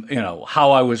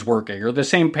 how I was working or the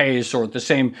same pace or the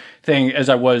same thing as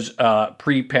I was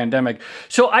pre-pandemic.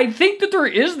 So I think that there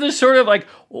is this sort of like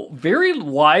very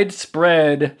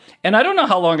widespread, and I don't know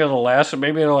how long it'll last, so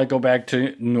maybe it'll like go back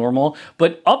to normal,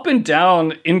 but up and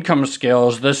down income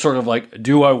scales, this sort of like,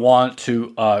 do I want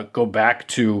to go back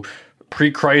to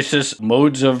pre-crisis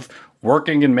modes of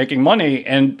working and making money?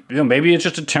 And maybe it's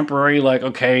just a temporary like,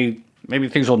 okay, maybe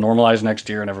things will normalize next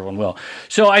year and everyone will.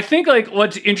 So I think like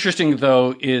what's interesting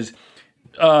though is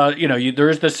there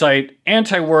is the site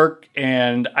anti-work,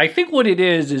 and I think what it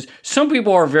is some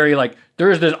people are very like, there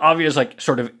is this obvious like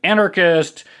sort of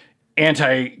anarchist,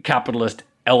 anti-capitalist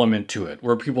element to it,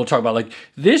 where people talk about like,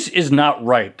 this is not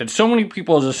right, that so many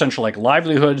people's essential like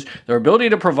livelihoods, their ability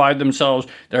to provide themselves,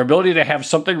 their ability to have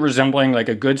something resembling like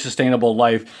a good sustainable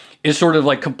life is sort of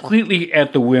like completely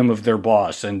at the whim of their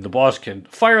boss, and the boss can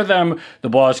fire them, the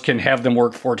boss can have them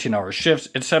work 14-hour shifts,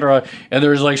 etc. And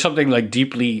there's like something like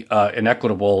deeply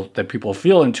inequitable that people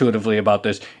feel intuitively about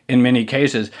this in many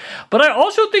cases. But I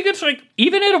also think it's like,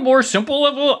 even at a more simple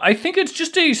level, I think it's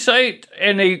just a site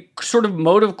and a sort of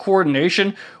mode of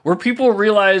coordination where people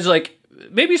realize like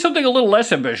maybe something a little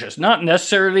less ambitious, not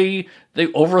necessarily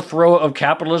the overthrow of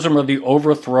capitalism or the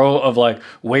overthrow of like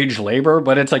wage labor,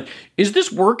 but it's like, is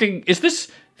this working? Is this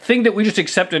thing that we just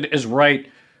accepted as right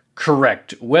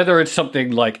correct? Whether it's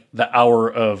something like the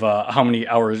hour of how many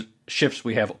hours shifts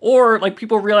we have, or like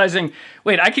people realizing,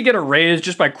 wait, I could get a raise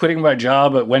just by quitting my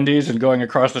job at Wendy's and going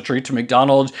across the street to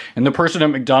McDonald's, and the person at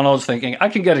McDonald's thinking, I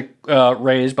can get a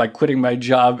raise by quitting my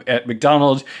job at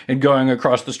McDonald's and going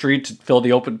across the street to fill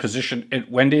the open position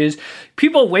at Wendy's.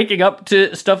 People waking up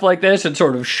to stuff like this and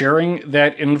sort of sharing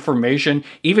that information,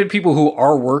 even people who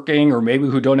are working or maybe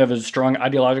who don't have a strong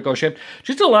ideological shift,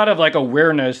 just a lot of like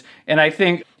awareness, and I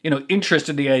think, interest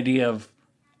in the idea of,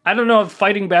 I don't know if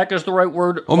fighting back is the right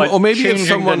word. Or maybe it's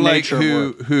someone like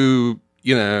who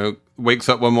wakes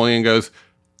up one morning and goes,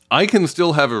 I can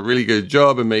still have a really good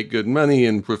job and make good money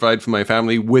and provide for my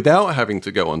family without having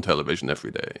to go on television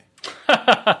every day.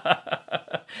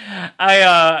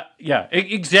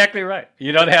 Exactly right.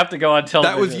 You don't have to go on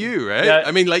television. That was you, right? Yeah.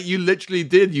 I mean, like you literally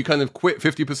did. You kind of quit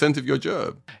 50% of your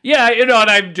job. Yeah, and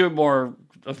I'm doing more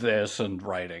of this and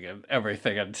writing and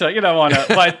everything, and so you don't want to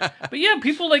but yeah,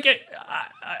 people like it.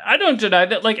 I don't deny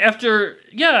that, like after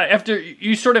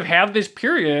you sort of have this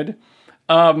period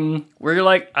where you're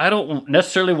like, I don't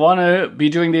necessarily want to be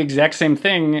doing the exact same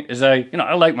thing as I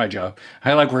like my job,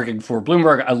 I like working for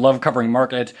Bloomberg, I love covering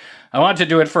markets, I want to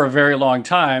do it for a very long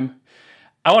time.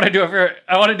 I want to do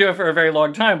it for a very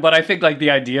long time, but I think like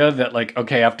the idea that like,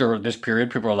 okay, after this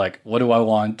period, people are like, how do I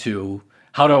want to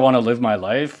live my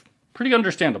life? Pretty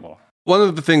understandable. One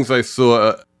of the things I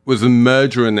saw was a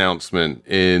merger announcement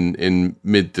in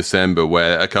mid-December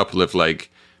where a couple of like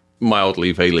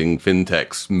mildly failing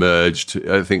fintechs merged.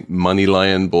 I think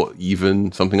MoneyLion bought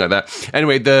Even, something like that.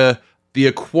 Anyway, the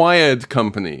acquired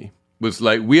company was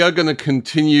like, we are going to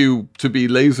continue to be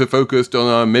laser focused on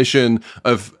our mission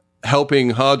of helping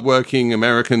hardworking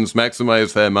Americans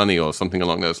maximize their money or something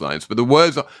along those lines. But the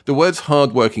words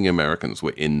hardworking Americans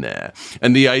were in there.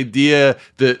 And the idea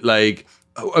that like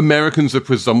Americans are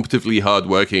presumptively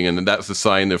hardworking and that's a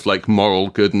sign of like moral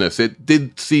goodness, it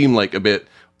did seem like a bit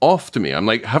off to me. I'm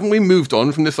like, haven't we moved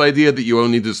on from this idea that you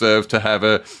only deserve to have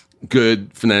a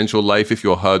good financial life if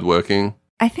you're hardworking?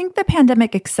 I think the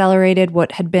pandemic accelerated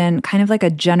what had been kind of like a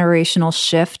generational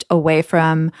shift away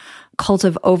from cult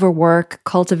of overwork,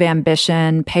 cult of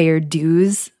ambition, pay your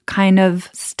dues kind of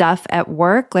stuff at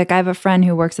work. Like I have a friend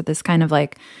who works at this kind of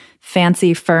like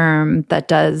fancy firm that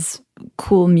does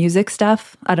cool music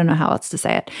stuff. I don't know how else to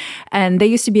say it. And they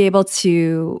used to be able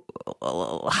to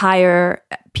hire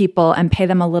people and pay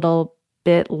them a little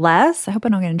bit less. I hope I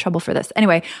don't get in trouble for this.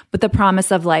 Anyway, but the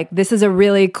promise of like, this is a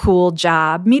really cool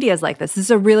job. Media's like this. This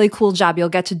is a really cool job. You'll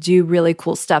get to do really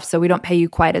cool stuff. So we don't pay you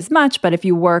quite as much, but if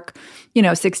you work,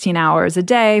 16 hours a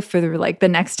day for like the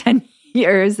next 10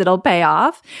 years, it'll pay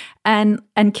off. And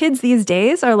kids these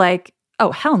days are like,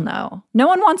 oh, hell no. No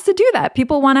one wants to do that.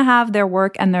 People want to have their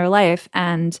work and their life.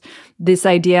 And this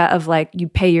idea of like, you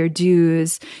pay your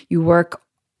dues, you work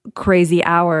crazy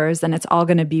hours, and it's all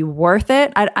going to be worth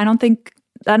it. I don't think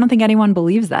anyone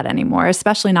believes that anymore,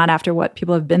 especially not after what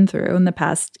people have been through in the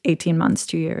past 18 months,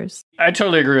 2 years. I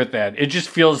totally agree with that. It just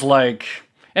feels like,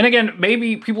 and again,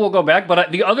 maybe people will go back,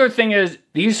 but the other thing is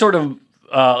these sort of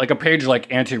like a page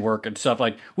like Anti-Work and stuff,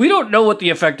 like we don't know what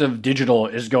the effect of digital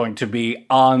is going to be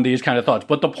on these kind of thoughts.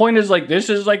 But the point is like, this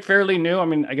is like fairly new. I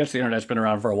mean, I guess the internet's been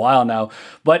around for a while now,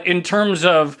 but in terms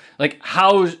of like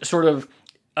how sort of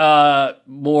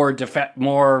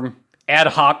more ad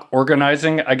hoc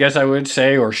organizing, I guess I would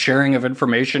say, or sharing of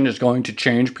information is going to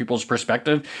change people's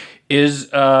perspective is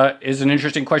an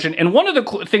interesting question. And one of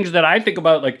the things that I think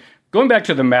about, like going back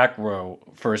to the macro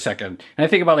for a second, and I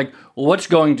think about like, what's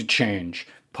going to change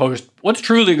what's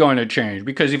truly going to change?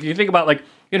 Because if you think about like,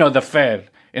 the Fed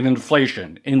and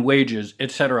inflation and wages,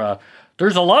 et cetera,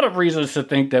 there's a lot of reasons to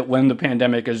think that when the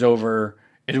pandemic is over,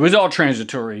 it was all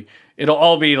transitory. It'll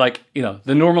all be like, the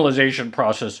normalization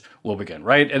process will begin,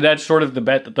 right? And that's sort of the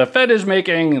bet that the Fed is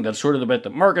making, and that's sort of the bet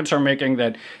that markets are making,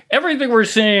 that everything we're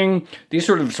seeing, these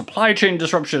sort of supply chain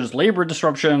disruptions, labor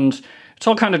disruptions, it's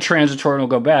all kind of transitory and will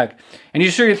go back. And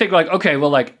you sort of think like, okay, well,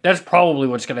 like that's probably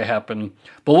what's going to happen.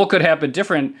 But what could happen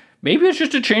different? Maybe it's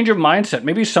just a change of mindset.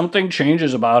 Maybe something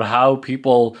changes about how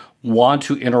people want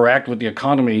to interact with the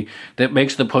economy that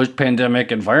makes the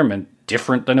post-pandemic environment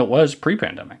different than it was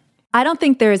pre-pandemic. I don't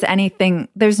think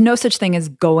there's no such thing as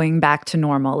going back to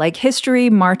normal. Like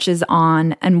history marches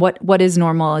on, and what is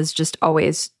normal is just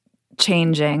always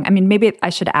changing. I mean, maybe I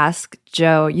should ask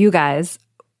Joe, you guys,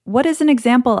 what is an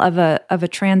example of a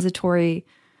transitory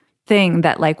thing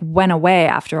that like went away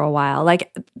after a while?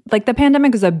 Like the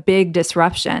pandemic was a big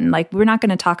disruption. Like we're not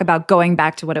going to talk about going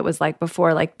back to what it was like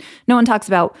before. Like no one talks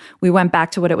about we went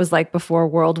back to what it was like before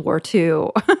World War II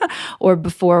or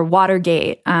before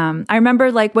Watergate. I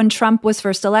remember like when Trump was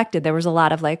first elected, there was a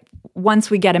lot of like, once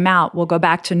we get him out, we'll go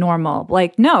back to normal.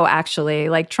 Like, no, actually,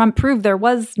 like Trump proved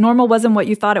normal wasn't what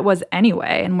you thought it was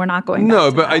anyway, and we're not going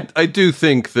back to that. I do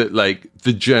think that like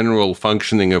the general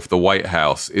functioning of the White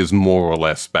House is more or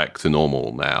less back to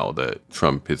normal now that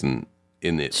Trump isn't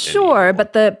in it. Sure, anymore.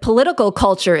 But the political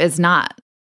culture is not.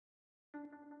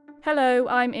 Hello,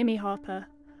 I'm Imi Harper.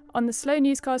 On the Slow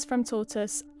Newscast from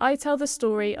Tortoise, I tell the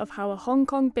story of how a Hong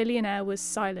Kong billionaire was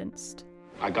silenced.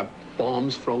 I got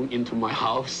bombs thrown into my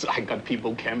house. I got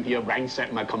people came here,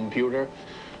 ransacked my computer.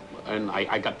 And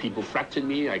I got people threatening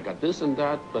me. I got this and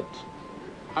that, but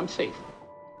I'm safe.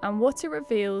 And what it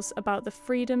reveals about the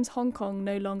freedoms Hong Kong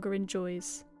no longer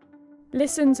enjoys.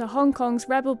 Listen to Hong Kong's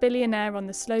rebel billionaire on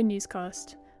the Slow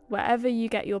Newscast, wherever you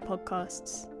get your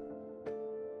podcasts.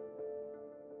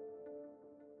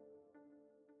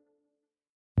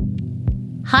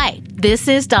 Hi, this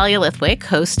is Dahlia Lithwick,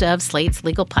 host of Slate's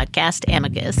legal podcast,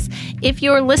 Amicus. If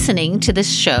you're listening to this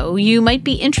show, you might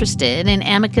be interested in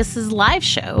Amicus's live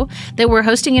show that we're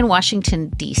hosting in Washington,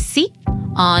 D.C.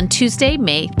 on Tuesday,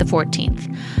 May the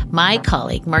 14th. My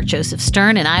colleague, Mark Joseph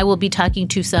Stern, and I will be talking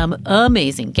to some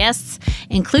amazing guests,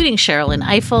 including Sherrilyn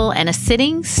Ifill and a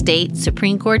sitting state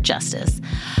Supreme Court justice,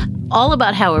 all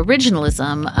about how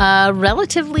originalism, a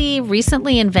relatively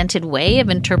recently invented way of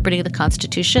interpreting the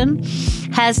Constitution,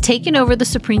 has taken over the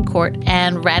Supreme Court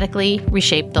and radically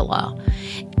reshaped the law.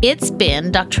 It's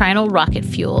been doctrinal rocket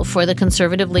fuel for the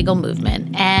conservative legal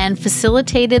movement and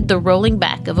facilitated the rolling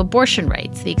back of abortion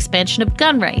rights, the expansion of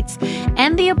gun rights,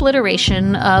 and the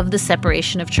obliteration of the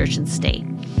separation of church and state.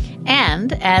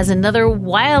 And as another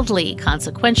wildly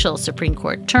consequential Supreme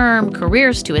Court term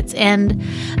careers to its end,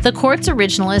 the court's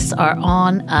originalists are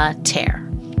on a tear.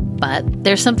 But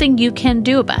there's something you can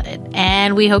do about it,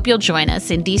 and we hope you'll join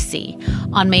us in D.C.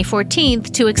 on May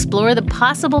 14th to explore the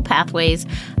possible pathways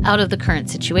out of the current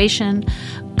situation.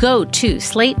 Go to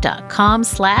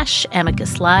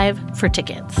slate.com/amicuslive for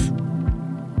tickets.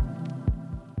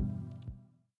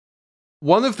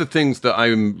 one of the things that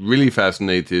I'm really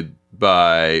fascinated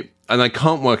by, and I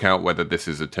can't work out whether this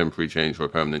is a temporary change or a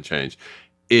permanent change,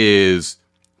 is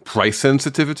price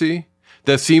sensitivity.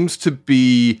 There seems to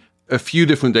be a few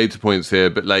different data points here,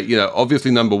 but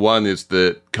obviously number one is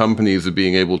that companies are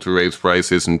being able to raise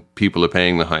prices and people are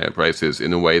paying the higher prices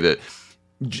in a way that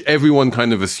everyone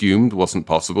kind of assumed wasn't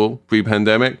possible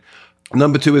pre-pandemic.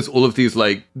 Number two is all of these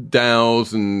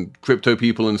DAOs and crypto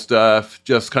people and stuff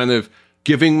just kind of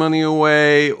giving money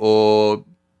away or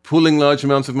pooling large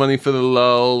amounts of money for the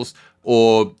lulz,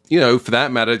 or, for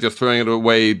that matter, just throwing it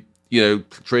away,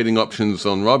 trading options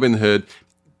on Robinhood.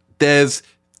 There's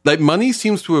money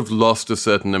seems to have lost a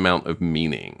certain amount of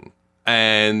meaning,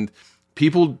 and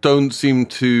people don't seem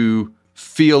to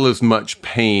feel as much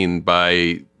pain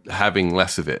by having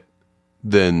less of it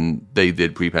than they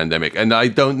did pre-pandemic. And I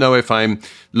don't know if I'm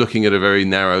looking at a very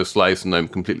narrow slice and I'm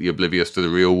completely oblivious to the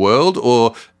real world,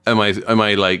 or has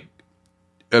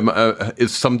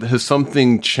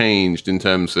something changed in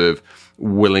terms of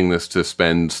willingness to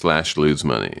spend / lose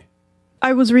money?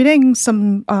 I was reading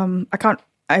some, I'll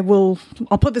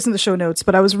put this in the show notes,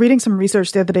 but I was reading some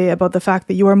research the other day about the fact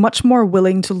that you are much more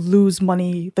willing to lose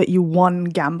money that you won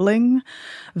gambling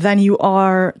than you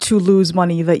are to lose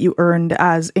money that you earned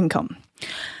as income.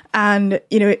 And,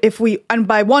 and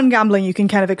by one gambling, you can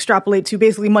kind of extrapolate to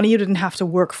basically money you didn't have to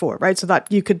work for, right? So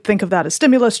that you could think of that as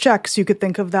stimulus checks. You could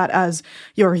think of that as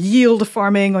your yield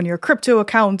farming on your crypto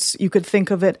accounts. You could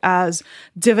think of it as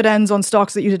dividends on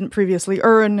stocks that you didn't previously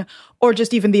earn, or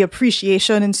just even the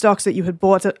appreciation in stocks that you had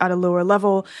bought at a lower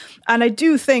level. And I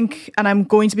do think, and I'm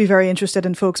going to be very interested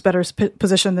in folks better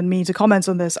positioned than me to comment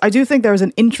on this, I do think there's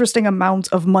an interesting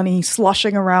amount of money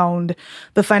sloshing around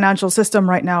the financial system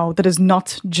right now that is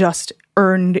not just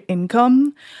earned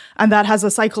income. And that has a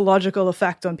psychological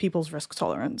effect on people's risk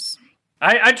tolerance.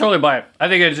 I totally buy it. I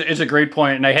think it's a great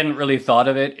point, and I hadn't really thought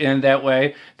of it in that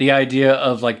way. The idea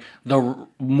of the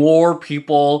more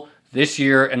people this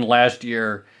year and last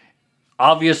year,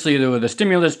 obviously, there were the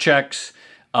stimulus checks,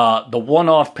 the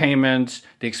one-off payments,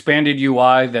 the expanded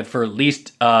UI that for at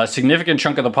least a significant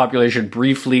chunk of the population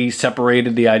briefly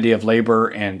separated the idea of labor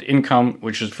and income,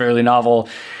 which is fairly novel.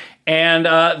 And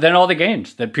then all the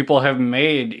gains that people have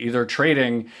made either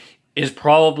trading is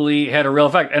probably had a real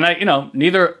effect. And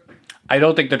I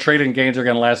don't think the trading gains are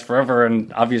going to last forever.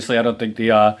 And obviously, I don't think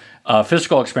the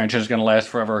fiscal expansion is going to last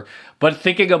forever. But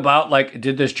thinking about,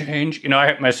 did this change?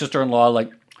 My sister-in-law,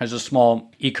 has a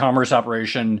small e-commerce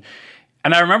operation.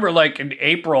 And I remember in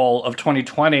April of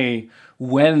 2020,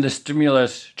 when the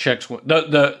stimulus checks,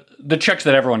 the checks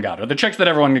that everyone got, or the checks that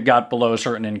everyone got below a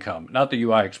certain income, not the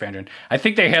UI expansion. I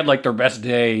think they had their best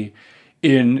day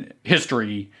in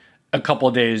history a couple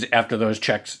of days after those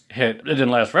checks hit. It didn't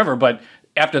last forever, but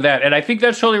after that. And I think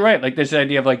that's totally right. This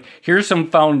idea of here's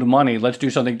some found money. Let's do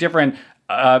something different.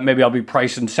 Maybe I'll be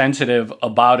price insensitive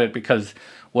about it because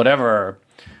whatever.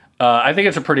 I think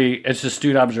it's it's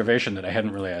astute observation that I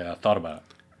hadn't really thought about.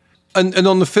 And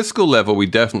on the fiscal level, we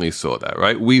definitely saw that,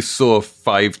 right? We saw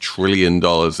 $5 trillion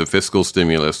of fiscal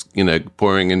stimulus,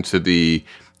 pouring into the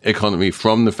economy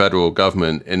from the federal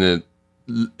government.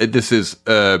 This is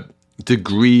a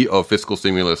degree of fiscal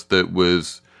stimulus that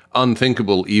was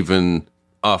unthinkable even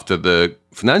after the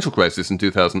financial crisis in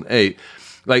 2008.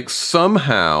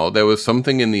 Somehow there was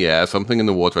something in the air, something in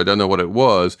the water, I don't know what it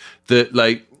was, that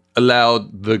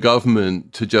allowed the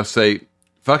government to just say,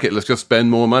 fuck it, let's just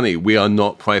spend more money. We are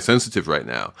not price sensitive right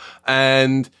now.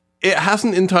 And it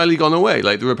hasn't entirely gone away.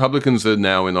 Like, the Republicans are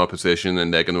now in opposition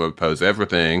and they're going to oppose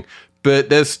everything. But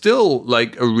there's still,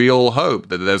 like, a real hope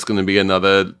that there's going to be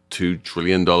another $2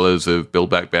 trillion of Build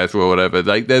Back Better or whatever.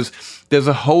 Like, there's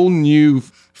a whole new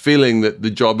feeling that the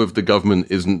job of the government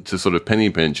isn't to sort of penny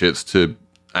pinch, it's to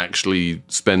actually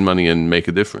spend money and make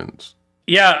a difference.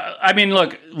 Yeah, I mean,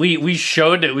 look, we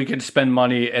showed that we could spend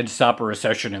money and stop a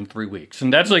recession in 3 weeks.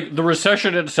 And that's like, the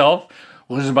recession itself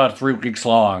was about 3 weeks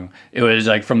long. It was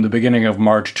like from the beginning of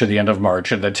March to the end of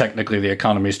March, and then technically the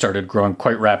economy started growing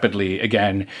quite rapidly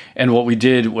again. And what we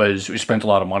did was we spent a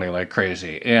lot of money like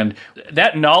crazy. And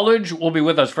that knowledge will be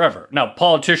with us forever. Now,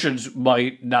 politicians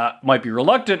might be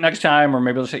reluctant next time, or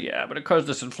maybe they'll say, yeah, but it caused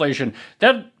this inflation.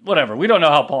 That, whatever. We don't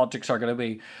know how politics are going to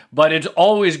be. But it's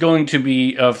always going to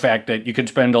be a fact that you can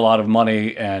spend a lot of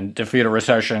money and defeat a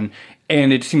recession.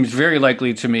 And it seems very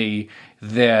likely to me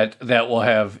that that will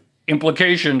have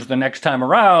implications the next time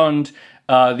around.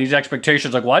 These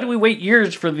expectations, like, why do we wait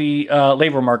years for the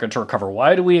labor market to recover?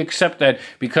 Why do we accept that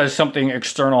because something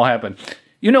external happened?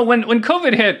 You know, when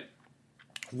COVID hit,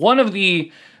 one of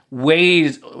the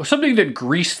ways, something that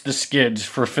greased the skids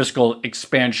for fiscal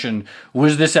expansion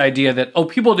was this idea that, oh,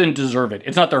 people didn't deserve it.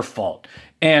 It's not their fault.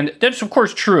 And that's, of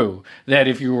course, true that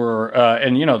if you were,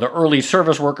 and, you know, the early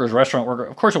service workers, restaurant workers,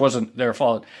 of course, it wasn't their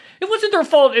fault. It wasn't their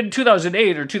fault in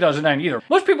 2008 or 2009 either.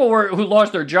 Most people who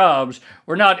lost their jobs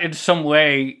were not in some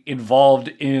way involved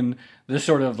in this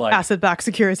sort of like asset-backed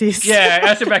securities. Yeah,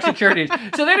 asset-backed securities.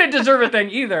 So they didn't deserve a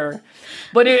thing either.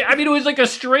 But it was like a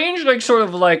strange, like sort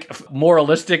of like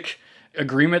moralistic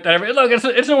agreement that look,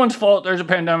 it's no one's fault. There's a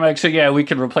pandemic, so yeah, we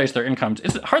can replace their incomes.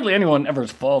 It's hardly anyone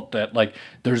ever's fault that like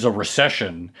there's a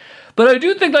recession. But I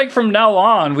do think like from now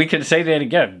on we can say that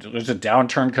again. There's a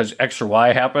downturn because X or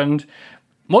Y happened.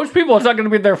 Most people, it's not going to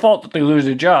be their fault that they lose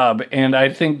a job. And I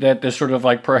think that this sort of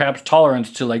like perhaps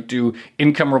tolerance to like do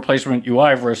income replacement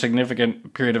UI for a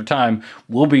significant period of time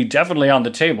will be definitely on the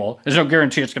table. There's no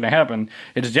guarantee it's going to happen.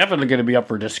 It's definitely going to be up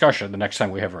for discussion the next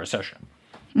time we have a recession.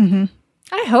 Mm-hmm.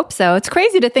 I hope so. It's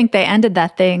crazy to think they ended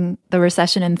the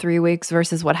recession in 3 weeks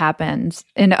versus what happened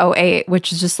in 2008,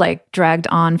 which is just like dragged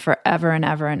on forever and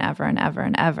ever and ever and ever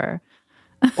and ever.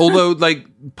 Although, like,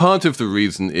 part of the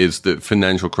reason is that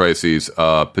financial crises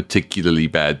are particularly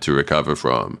bad to recover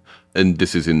from. And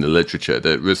this is in the literature,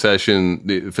 that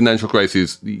the financial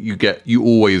crises, you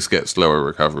always get slower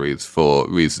recoveries for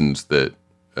reasons that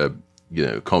are,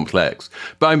 complex.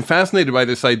 But I'm fascinated by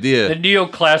this idea. The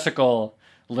neoclassical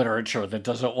literature that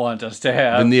doesn't want us to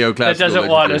have the neoclassical that doesn't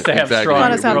want us to have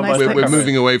exactly. strong. We're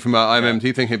moving away from our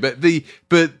IMMT thinking,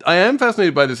 but I am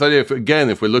fascinated by this idea.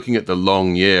 If we're looking at the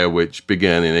long year, which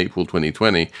began in April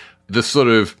 2020, the sort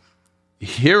of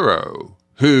hero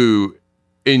who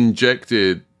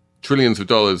injected trillions of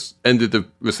dollars, ended the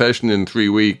recession in 3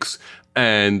 weeks,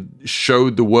 and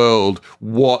showed the world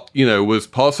what was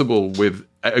possible with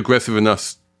aggressive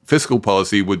enough fiscal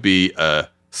policy would be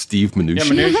Steve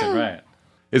Mnuchin. Yeah, Mnuchin, right.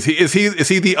 Is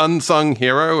he the unsung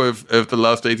hero of the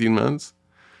last 18 months?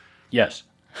 Yes.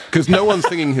 Because no one's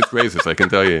singing his praises, I can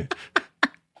tell you.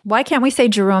 Why can't we say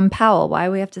Jerome Powell? Why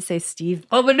do we have to say Steve?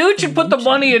 Well, Mnuchin put the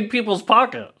money in people's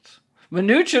pockets.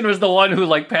 Mnuchin was the one who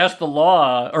like passed the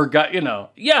law or got,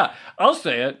 yeah, I'll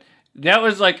say it. That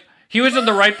was like, he was in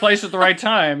the right place at the right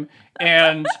time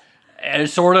and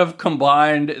sort of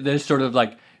combined this sort of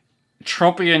like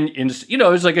Trumpian, it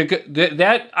was like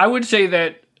that I would say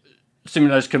that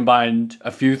stimulus combined a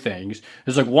few things.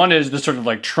 There's like one is this sort of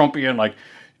like Trumpian like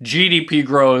GDP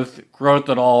growth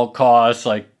at all costs,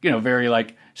 like very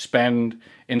like spend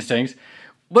instincts,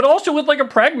 but also with like a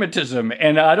pragmatism.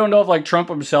 And I don't know if like Trump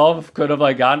himself could have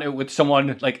like gotten it with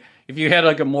someone like if you had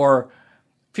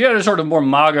a sort of more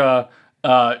MAGA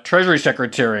Treasury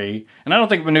Secretary, and I don't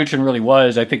think Mnuchin really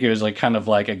was. I think he was like kind of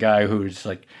like a guy who's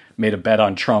like made a bet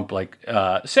on Trump, like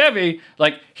savvy.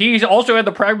 Like he also had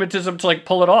the pragmatism to like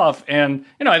pull it off. And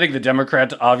I think the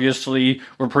Democrats obviously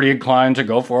were pretty inclined to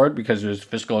go for it because it was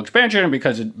fiscal expansion and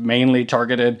because it mainly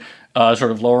targeted sort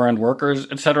of lower end workers,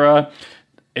 etc.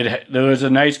 There was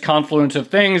a nice confluence of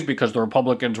things because the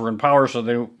Republicans were in power. So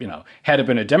they, had it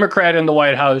been a Democrat in the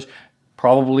White House,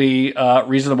 probably a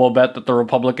reasonable bet that the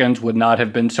Republicans would not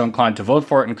have been so inclined to vote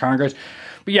for it in Congress.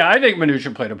 But yeah, I think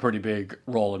Mnuchin played a pretty big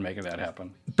role in making that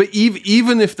happen. But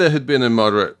even if there had been a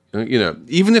moderate,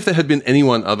 even if there had been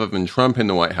anyone other than Trump in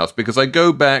the White House, because I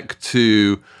go back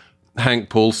to Hank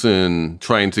Paulson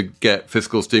trying to get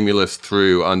fiscal stimulus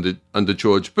through under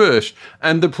George Bush,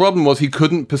 and the problem was he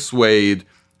couldn't persuade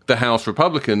the House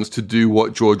Republicans to do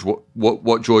what George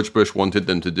Bush wanted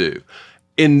them to do.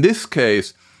 In this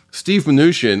case, Steve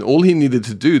Mnuchin, all he needed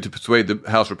to do to persuade the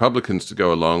House Republicans to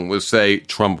go along was say,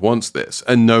 Trump wants this.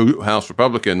 And no House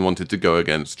Republican wanted to go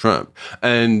against Trump.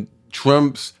 And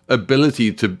Trump's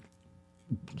ability to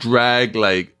drag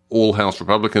like all House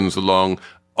Republicans along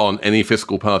on any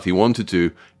fiscal path he wanted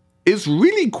to is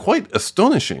really quite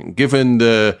astonishing, given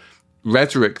the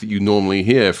rhetoric that you normally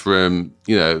hear from,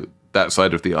 that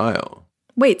side of the aisle.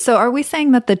 Wait, so are we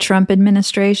saying that the Trump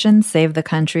administration saved the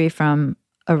country from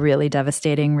a really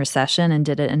devastating recession and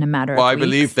did it in a matter of weeks? I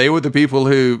believe they were the people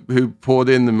who poured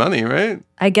in the money, right?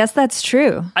 I guess that's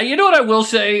true. You know what I will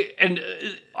say? And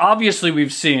obviously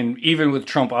we've seen, even with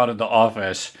Trump out of the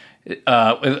office,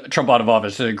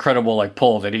 the incredible like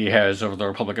pull that he has over the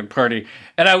Republican Party.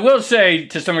 And I will say,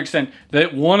 to some extent,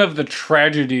 that one of the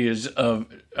tragedies of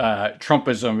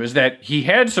Trumpism is that he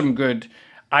had some good,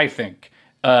 I think,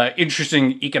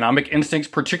 interesting economic instincts,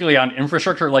 particularly on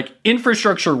infrastructure. Like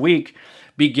Infrastructure Week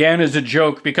began as a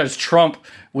joke because Trump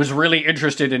was really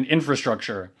interested in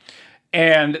infrastructure.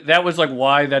 And that was like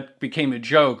why that became a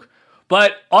joke.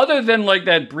 But other than like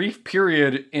that brief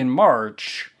period in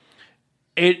March,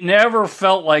 it never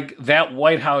felt like that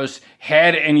White House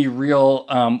had any real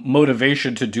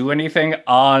motivation to do anything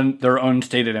on their own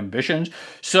stated ambitions.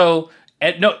 So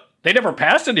they never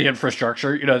passed any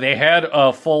infrastructure. They had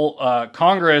a full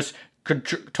Congress,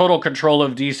 total control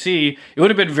of D.C. It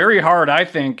would have been very hard, I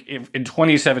think, if in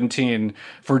 2017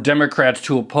 for Democrats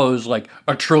to oppose like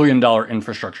 $1 trillion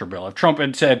infrastructure bill. If Trump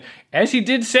had said, as he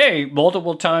did say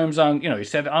multiple times he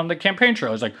said on the campaign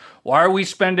trail, he's like, why are we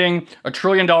spending $1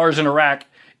 trillion in Iraq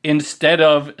instead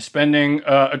of spending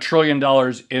 $1 trillion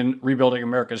in rebuilding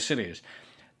America's cities?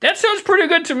 That sounds pretty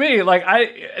good to me. Like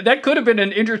that could have been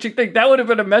an interesting thing. That would have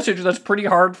been a message that's pretty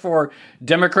hard for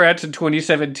Democrats in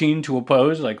 2017 to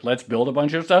oppose. Like, let's build a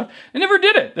bunch of stuff. They never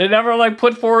did it. They never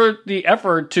put forward the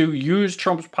effort to use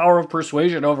Trump's power of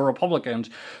persuasion over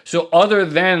Republicans. So other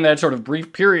than that sort of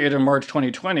brief period in March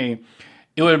 2020,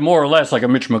 it was more or less like a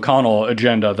Mitch McConnell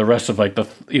agenda. The rest of the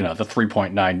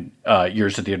 3.9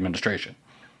 years of the administration.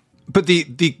 But the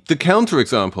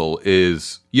counterexample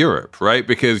is Europe, right?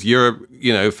 Because Europe,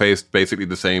 faced basically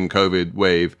the same COVID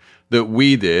wave that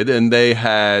we did, and they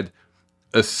had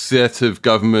a set of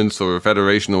governments or a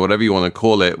federation or whatever you want to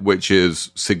call it, which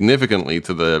is significantly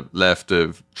to the left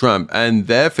of Trump, and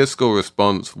their fiscal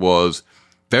response was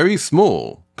very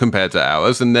small compared to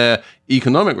ours, and their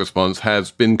economic response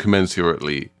has been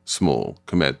commensurately small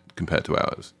compared to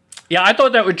ours. Yeah, I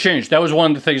thought that would change. That was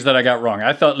one of the things that I got wrong.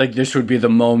 I thought this would be the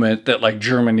moment that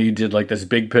Germany did this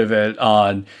big pivot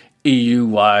on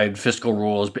EU-wide fiscal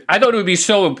rules. I thought it would be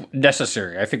so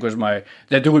necessary. I think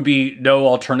that there would be no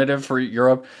alternative for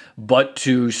Europe but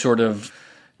to sort of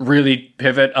really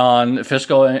pivot on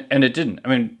fiscal, and it didn't. I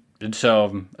mean, and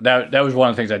so that was one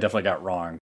of the things I definitely got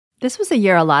wrong. This was a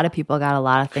year a lot of people got a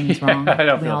lot of things wrong. I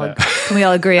don't feel that. Can we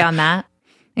all agree on that?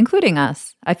 Including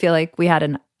us. I feel like we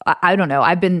had I don't know.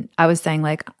 I was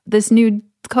saying this new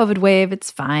COVID wave, it's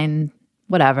fine,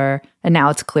 whatever. And now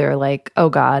it's clear oh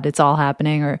God, it's all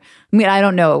happening. Or, I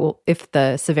don't know if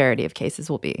the severity of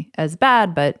cases will be as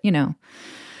bad, but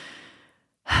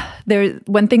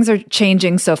when things are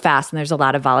changing so fast and there's a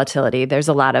lot of volatility, there's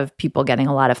a lot of people getting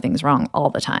a lot of things wrong all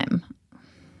the time.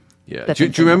 Yeah. Do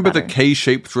you remember the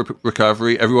K-shaped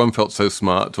recovery? Everyone felt so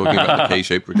smart talking about the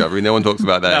K-shaped recovery. No one talks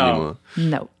about that anymore.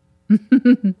 No.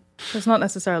 There's not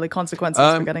necessarily consequences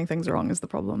for getting things wrong is the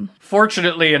problem.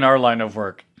 Fortunately, in our line of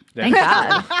work. Thank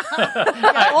God.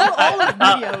 all of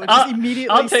media would just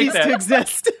immediately cease to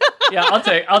exist. Yeah, I'll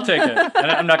take it.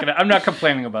 And I'm not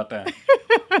complaining about that.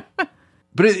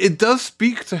 But it does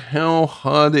speak to how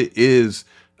hard it is.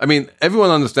 I mean, everyone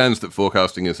understands that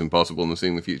forecasting is impossible and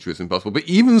seeing the future is impossible, but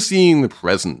even seeing the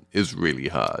present is really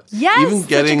hard. Yes, even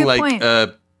getting such a good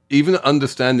point. Even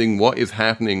understanding what is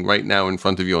happening right now in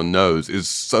front of your nose is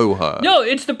so hard. No,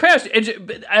 it's the past.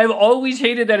 I've always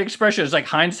hated that expression. It's like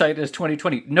hindsight is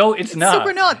 2020. No, it's not.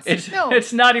 Super nuts.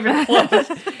 It's not even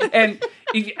close. And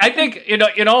I think,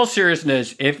 in all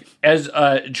seriousness, if as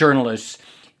journalists,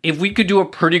 if we could do a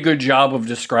pretty good job of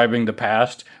describing the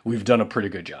past, we've done a pretty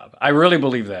good job. I really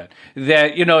believe that.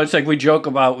 That, it's like we joke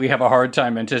about we have a hard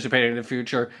time anticipating the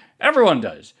future. Everyone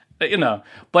does,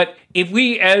 But if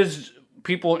we as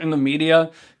people in the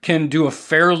media can do a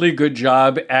fairly good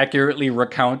job accurately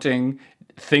recounting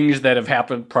things that have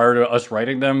happened prior to us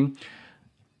writing them,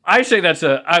 I say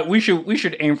we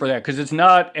should aim for that, because it's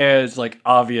not as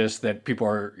obvious that people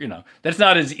are, that's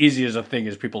not as easy as a thing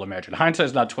as people imagine.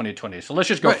 Hindsight's not 2020, so let's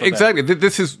just go for exactly. that.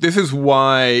 This is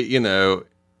why,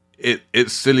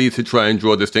 it's silly to try and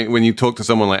draw distinction. When you talk to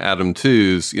someone like Adam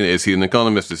Tooze, is he an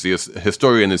economist? Is he a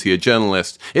historian? Is he a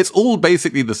journalist? It's all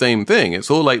basically the same thing. It's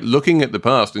all looking at the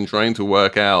past and trying to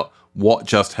work out what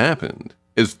just happened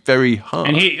is very hard.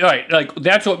 And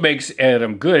that's what makes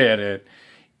Adam good at it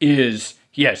is,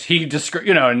 yes, he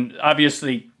and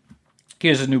obviously he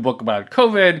has a new book about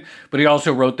COVID, but he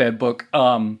also wrote that book,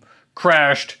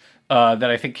 Crashed, that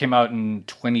I think came out in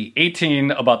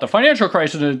 2018 about the financial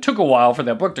crisis. And it took a while for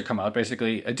that book to come out,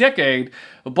 basically a decade.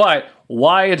 But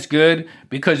why it's good?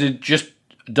 Because it just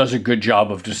does a good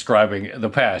job of describing the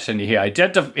past. And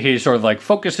he sort of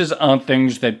focuses on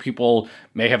things that people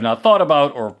may have not thought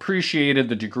about or appreciated,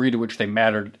 the degree to which they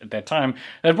mattered at that time.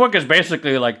 That book is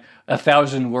basically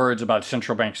 1,000 words about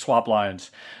central bank swap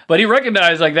lines. But he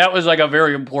recognized that was a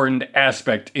very important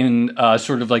aspect in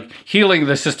sort of healing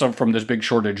the system from this big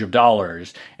shortage of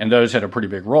dollars. And those had a pretty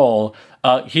big role.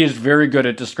 He is very good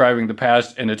at describing the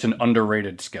past, and it's an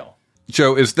underrated skill.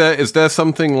 Joe, is there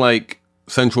something like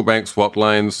central bank swap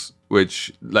lines,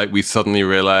 which we suddenly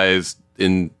realized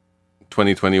in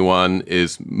 2021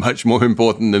 is much more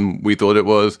important than we thought it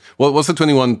was? What's the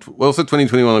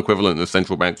 2021 equivalent of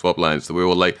central bank swap lines that we were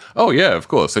all oh yeah, of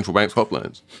course, central bank swap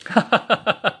lines?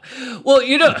 Well,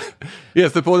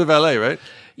 yes, the Port of LA, right?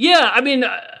 Yeah, I mean,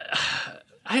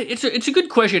 it's a good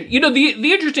question.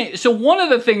 The interesting. So one of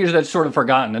the things that's sort of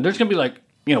forgotten, and there's going to be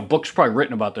books probably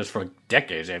written about this for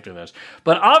decades after this.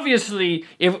 But obviously,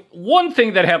 if one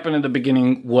thing that happened in the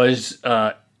beginning was,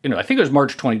 I think it was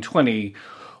March 2020,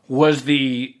 was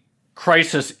the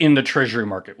crisis in the treasury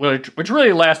market, which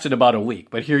really lasted about a week.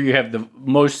 But here you have the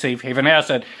most safe haven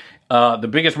asset, the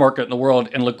biggest market in the world,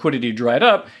 and liquidity dried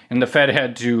up, and the Fed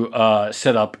had to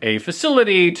set up a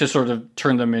facility to sort of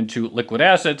turn them into liquid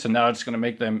assets, and now it's going to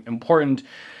make them important.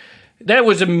 That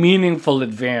was a meaningful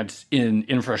advance in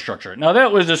infrastructure. Now,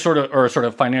 that was a sort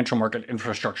of financial market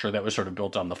infrastructure that was sort of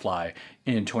built on the fly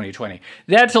in 2020.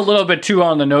 That's a little bit too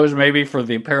on the nose, maybe, for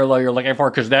the parallel you're looking for,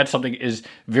 because that's something is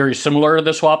very similar to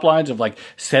the swap lines of like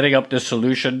setting up this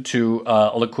solution to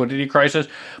a liquidity crisis.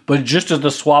 But just as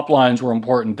the swap lines were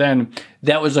important then,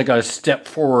 that was like a step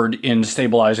forward in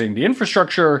stabilizing the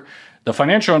infrastructure, the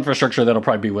financial infrastructure that'll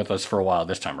probably be with us for a while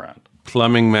this time around.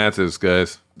 Plumbing matters,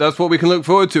 guys. That's what we can look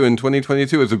forward to in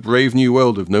 2022 as a brave new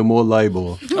world of no more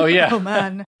LIBOR. Oh, yeah. Oh,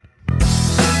 man.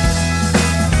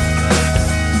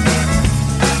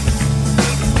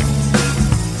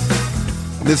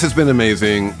 This has been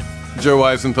amazing. Joe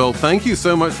Weisenthal, thank you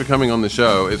so much for coming on the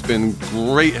show. It's been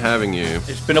great having you.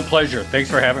 It's been a pleasure.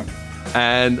 Thanks for having me.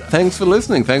 And thanks for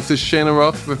listening. Thanks to Shana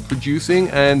Roth for producing.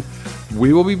 And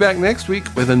we will be back next week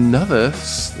with another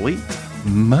Slate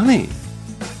Money.